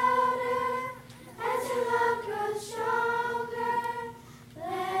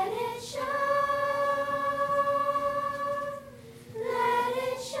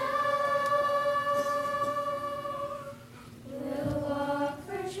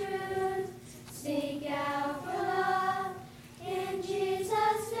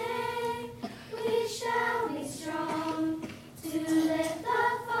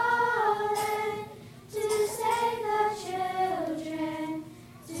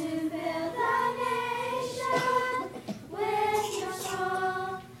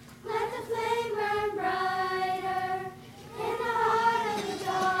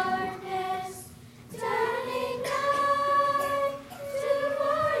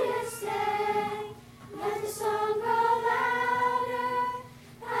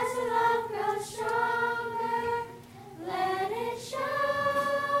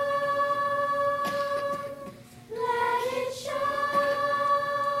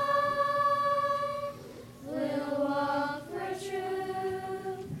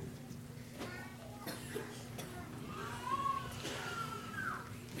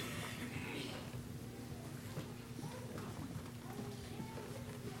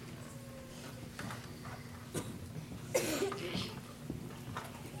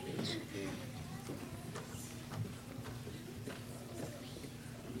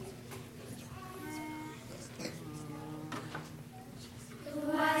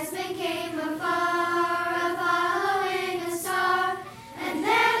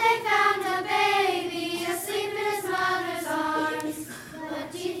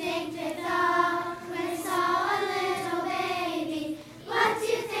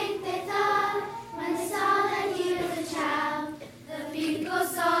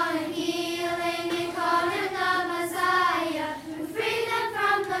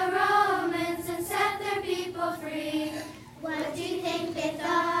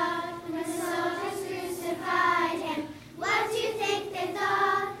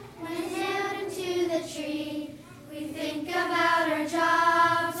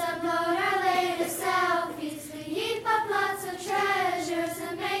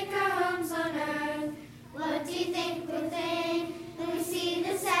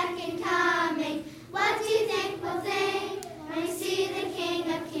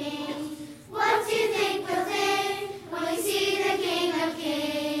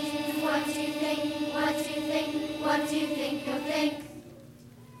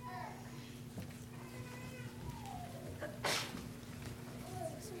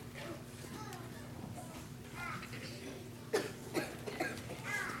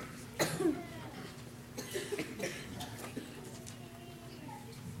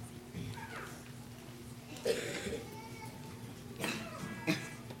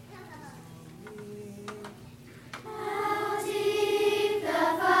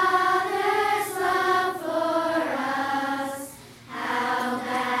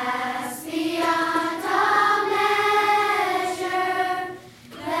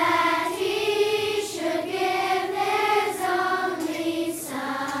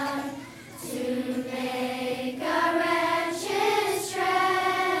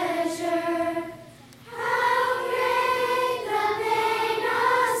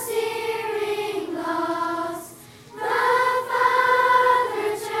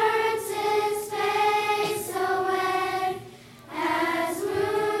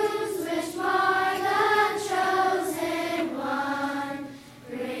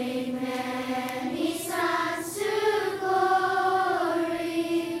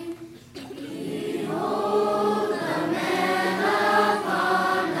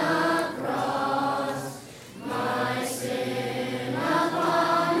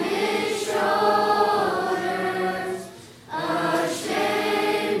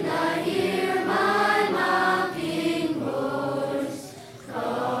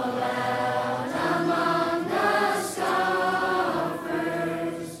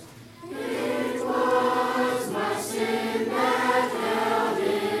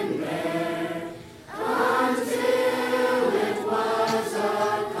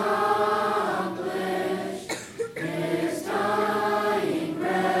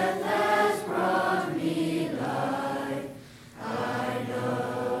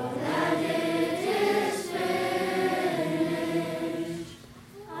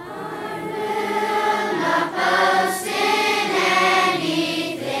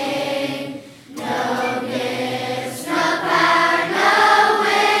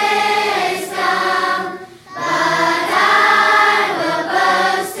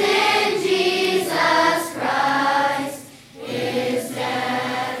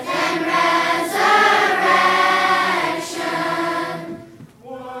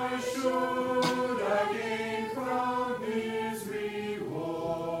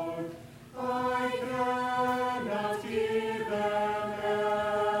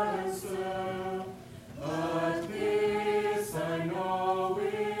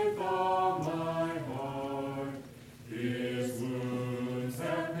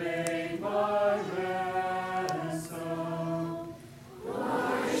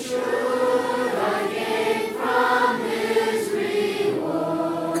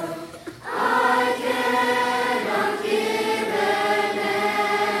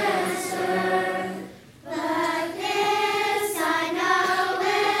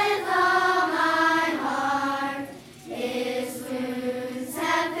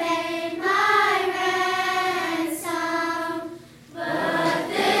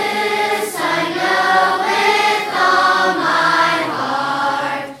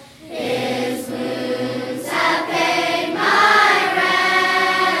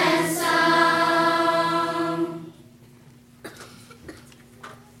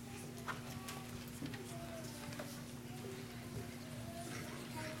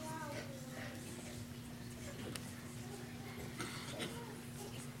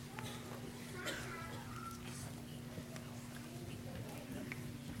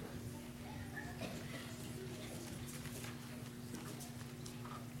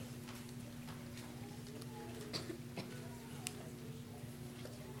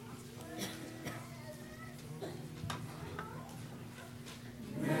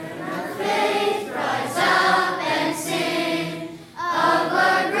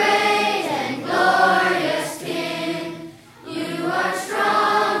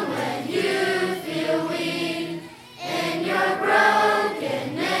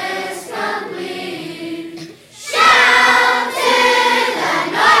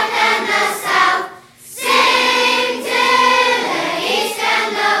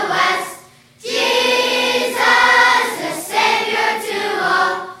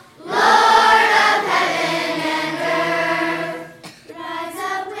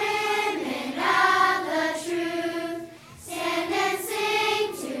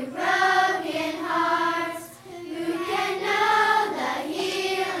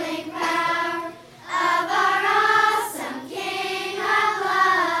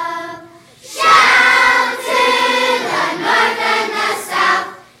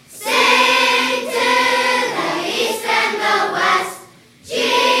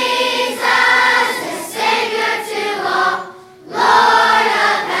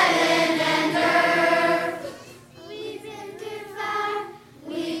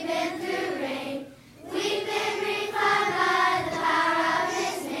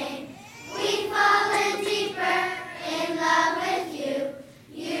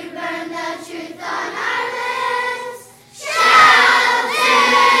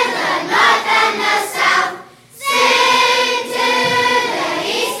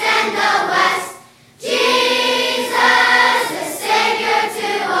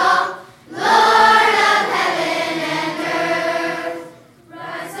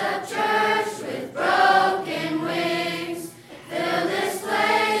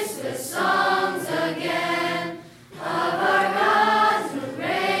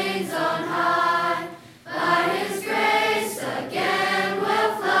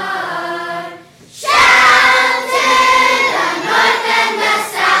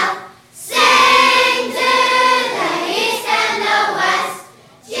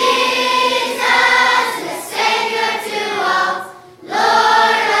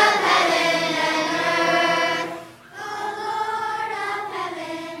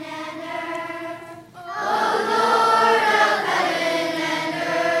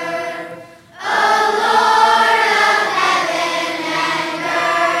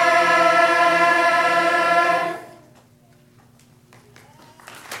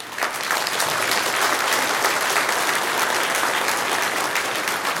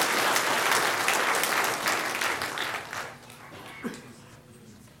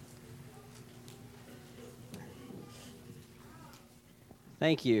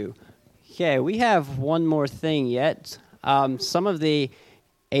Thank you. Okay, we have one more thing yet. Some of the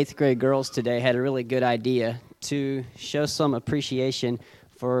 8th grade girls today had a really good idea to show some appreciation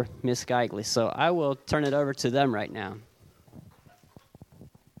for Miss Geigley. So I will turn it over to them right now.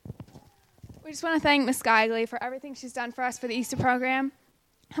 We just want to thank Miss Geigley for everything she's done for us for the Easter program,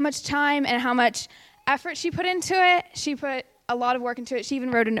 how much time and how much effort she put into it. She put a lot of work into it. She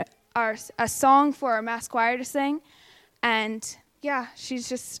even wrote a song for our mass choir to sing. And, yeah, she's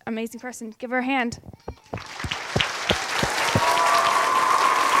just an amazing person. Give her a hand.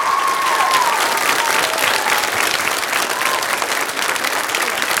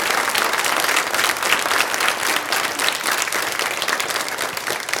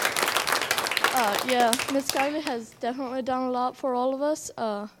 Yeah, Miss Geigley has definitely done a lot for all of us.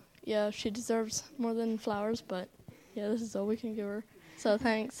 Yeah, she deserves more than flowers, but yeah, this is all we can give her. So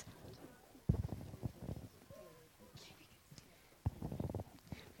thanks.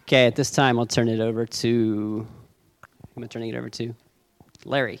 Okay, at this time, I'll turn it over to, who am I turning it over to?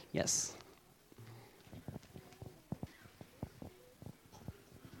 Larry, yes.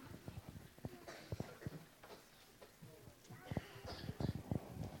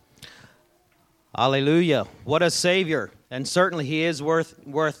 Hallelujah. What a Savior. And certainly he is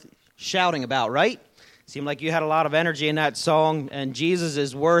worth shouting about, right? Seemed like you had a lot of energy in that song, and Jesus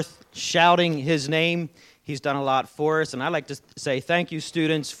is worth shouting his name. He's done a lot for us, and I'd like to say thank you,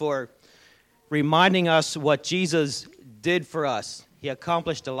 students, for reminding us what Jesus did for us. He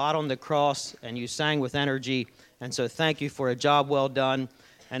accomplished a lot on the cross, and you sang with energy, and so thank you for a job well done,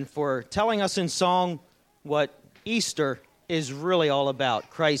 and for telling us in song what Easter is really all about,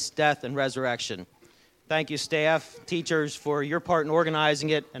 Christ's death and resurrection. Thank you, staff, teachers, for your part in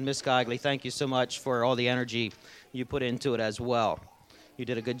organizing it, and Miss Geigley, thank you so much for all the energy you put into it as well. You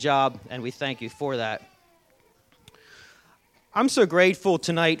did a good job, and we thank you for that. I'm so grateful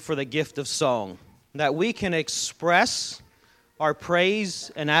tonight for the gift of song, that we can express our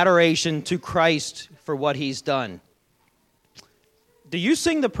praise and adoration to Christ for what he's done. Do you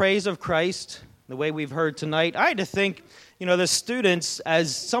sing the praise of Christ the way we've heard tonight? I had to think, the students,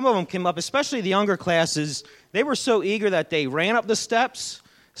 as some of them came up, especially the younger classes, they were so eager that they ran up the steps.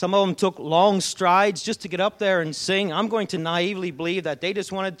 Some of them took long strides just to get up there and sing. I'm going to naively believe that they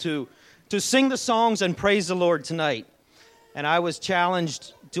just wanted to sing the songs and praise the Lord tonight. And I was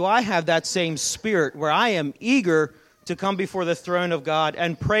challenged, do I have that same spirit where I am eager to come before the throne of God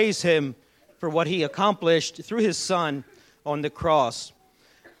and praise him for what he accomplished through his son on the cross?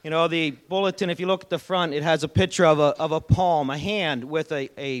 The bulletin, if you look at the front, it has a picture of a palm, a hand with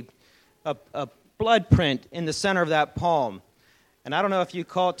a blood print in the center of that palm. And I don't know if you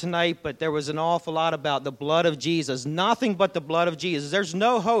caught tonight, but there was an awful lot about the blood of Jesus. Nothing but the blood of Jesus. There's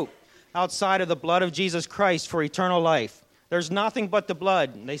no hope outside of the blood of Jesus Christ for eternal life. There's nothing but the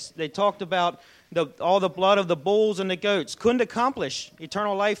blood. They talked about all the blood of the bulls and the goats couldn't accomplish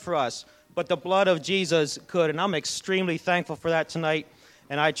eternal life for us, but the blood of Jesus could. And I'm extremely thankful for that tonight.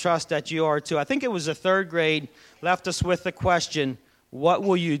 And I trust that you are too. I think it was the 3rd grade left us with the question, what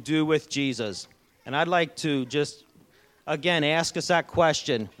will you do with Jesus? And I'd like to just, again, ask us that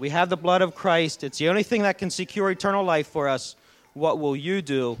question. We have the blood of Christ. It's the only thing that can secure eternal life for us. What will you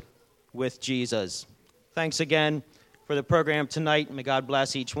do with Jesus? Thanks again for the program tonight. May God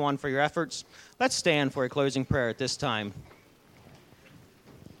bless each one for your efforts. Let's stand for a closing prayer at this time.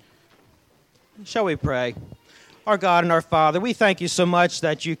 Shall we pray? Our God and our Father, we thank you so much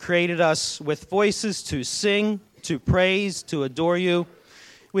that you created us with voices to sing, to praise, to adore you.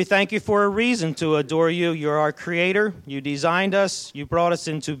 We thank you for a reason to adore you. You're our creator. You designed us. You brought us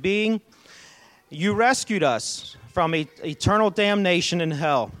into being. You rescued us from eternal damnation in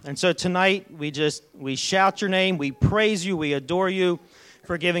hell. And so tonight, we shout your name. We praise you. We adore you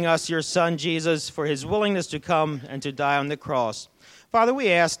for giving us your son, Jesus, for his willingness to come and to die on the cross. Father,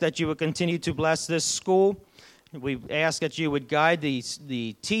 we ask that you would continue to bless this school. We ask that you would guide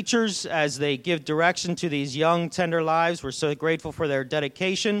the teachers as they give direction to these young, tender lives. We're so grateful for their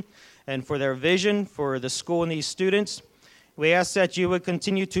dedication and for their vision for the school and these students. We ask that you would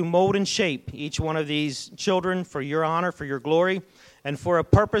continue to mold and shape each one of these children for your honor, for your glory, and for a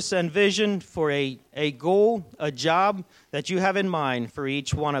purpose and vision, for a goal, a job that you have in mind for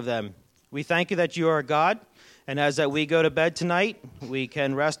each one of them. We thank you that you are God, and as that we go to bed tonight, we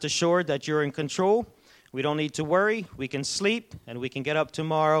can rest assured that you're in control. We don't need to worry. We can sleep, and we can get up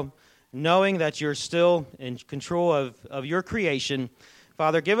tomorrow knowing that you're still in control of your creation.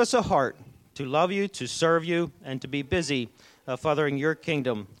 Father, give us a heart to love you, to serve you, and to be busy furthering your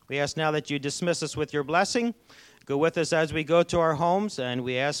kingdom. We ask now that you dismiss us with your blessing. Go with us as we go to our homes, and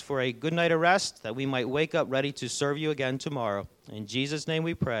we ask for a good night of rest that we might wake up ready to serve you again tomorrow. In Jesus' name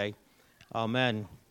we pray. Amen.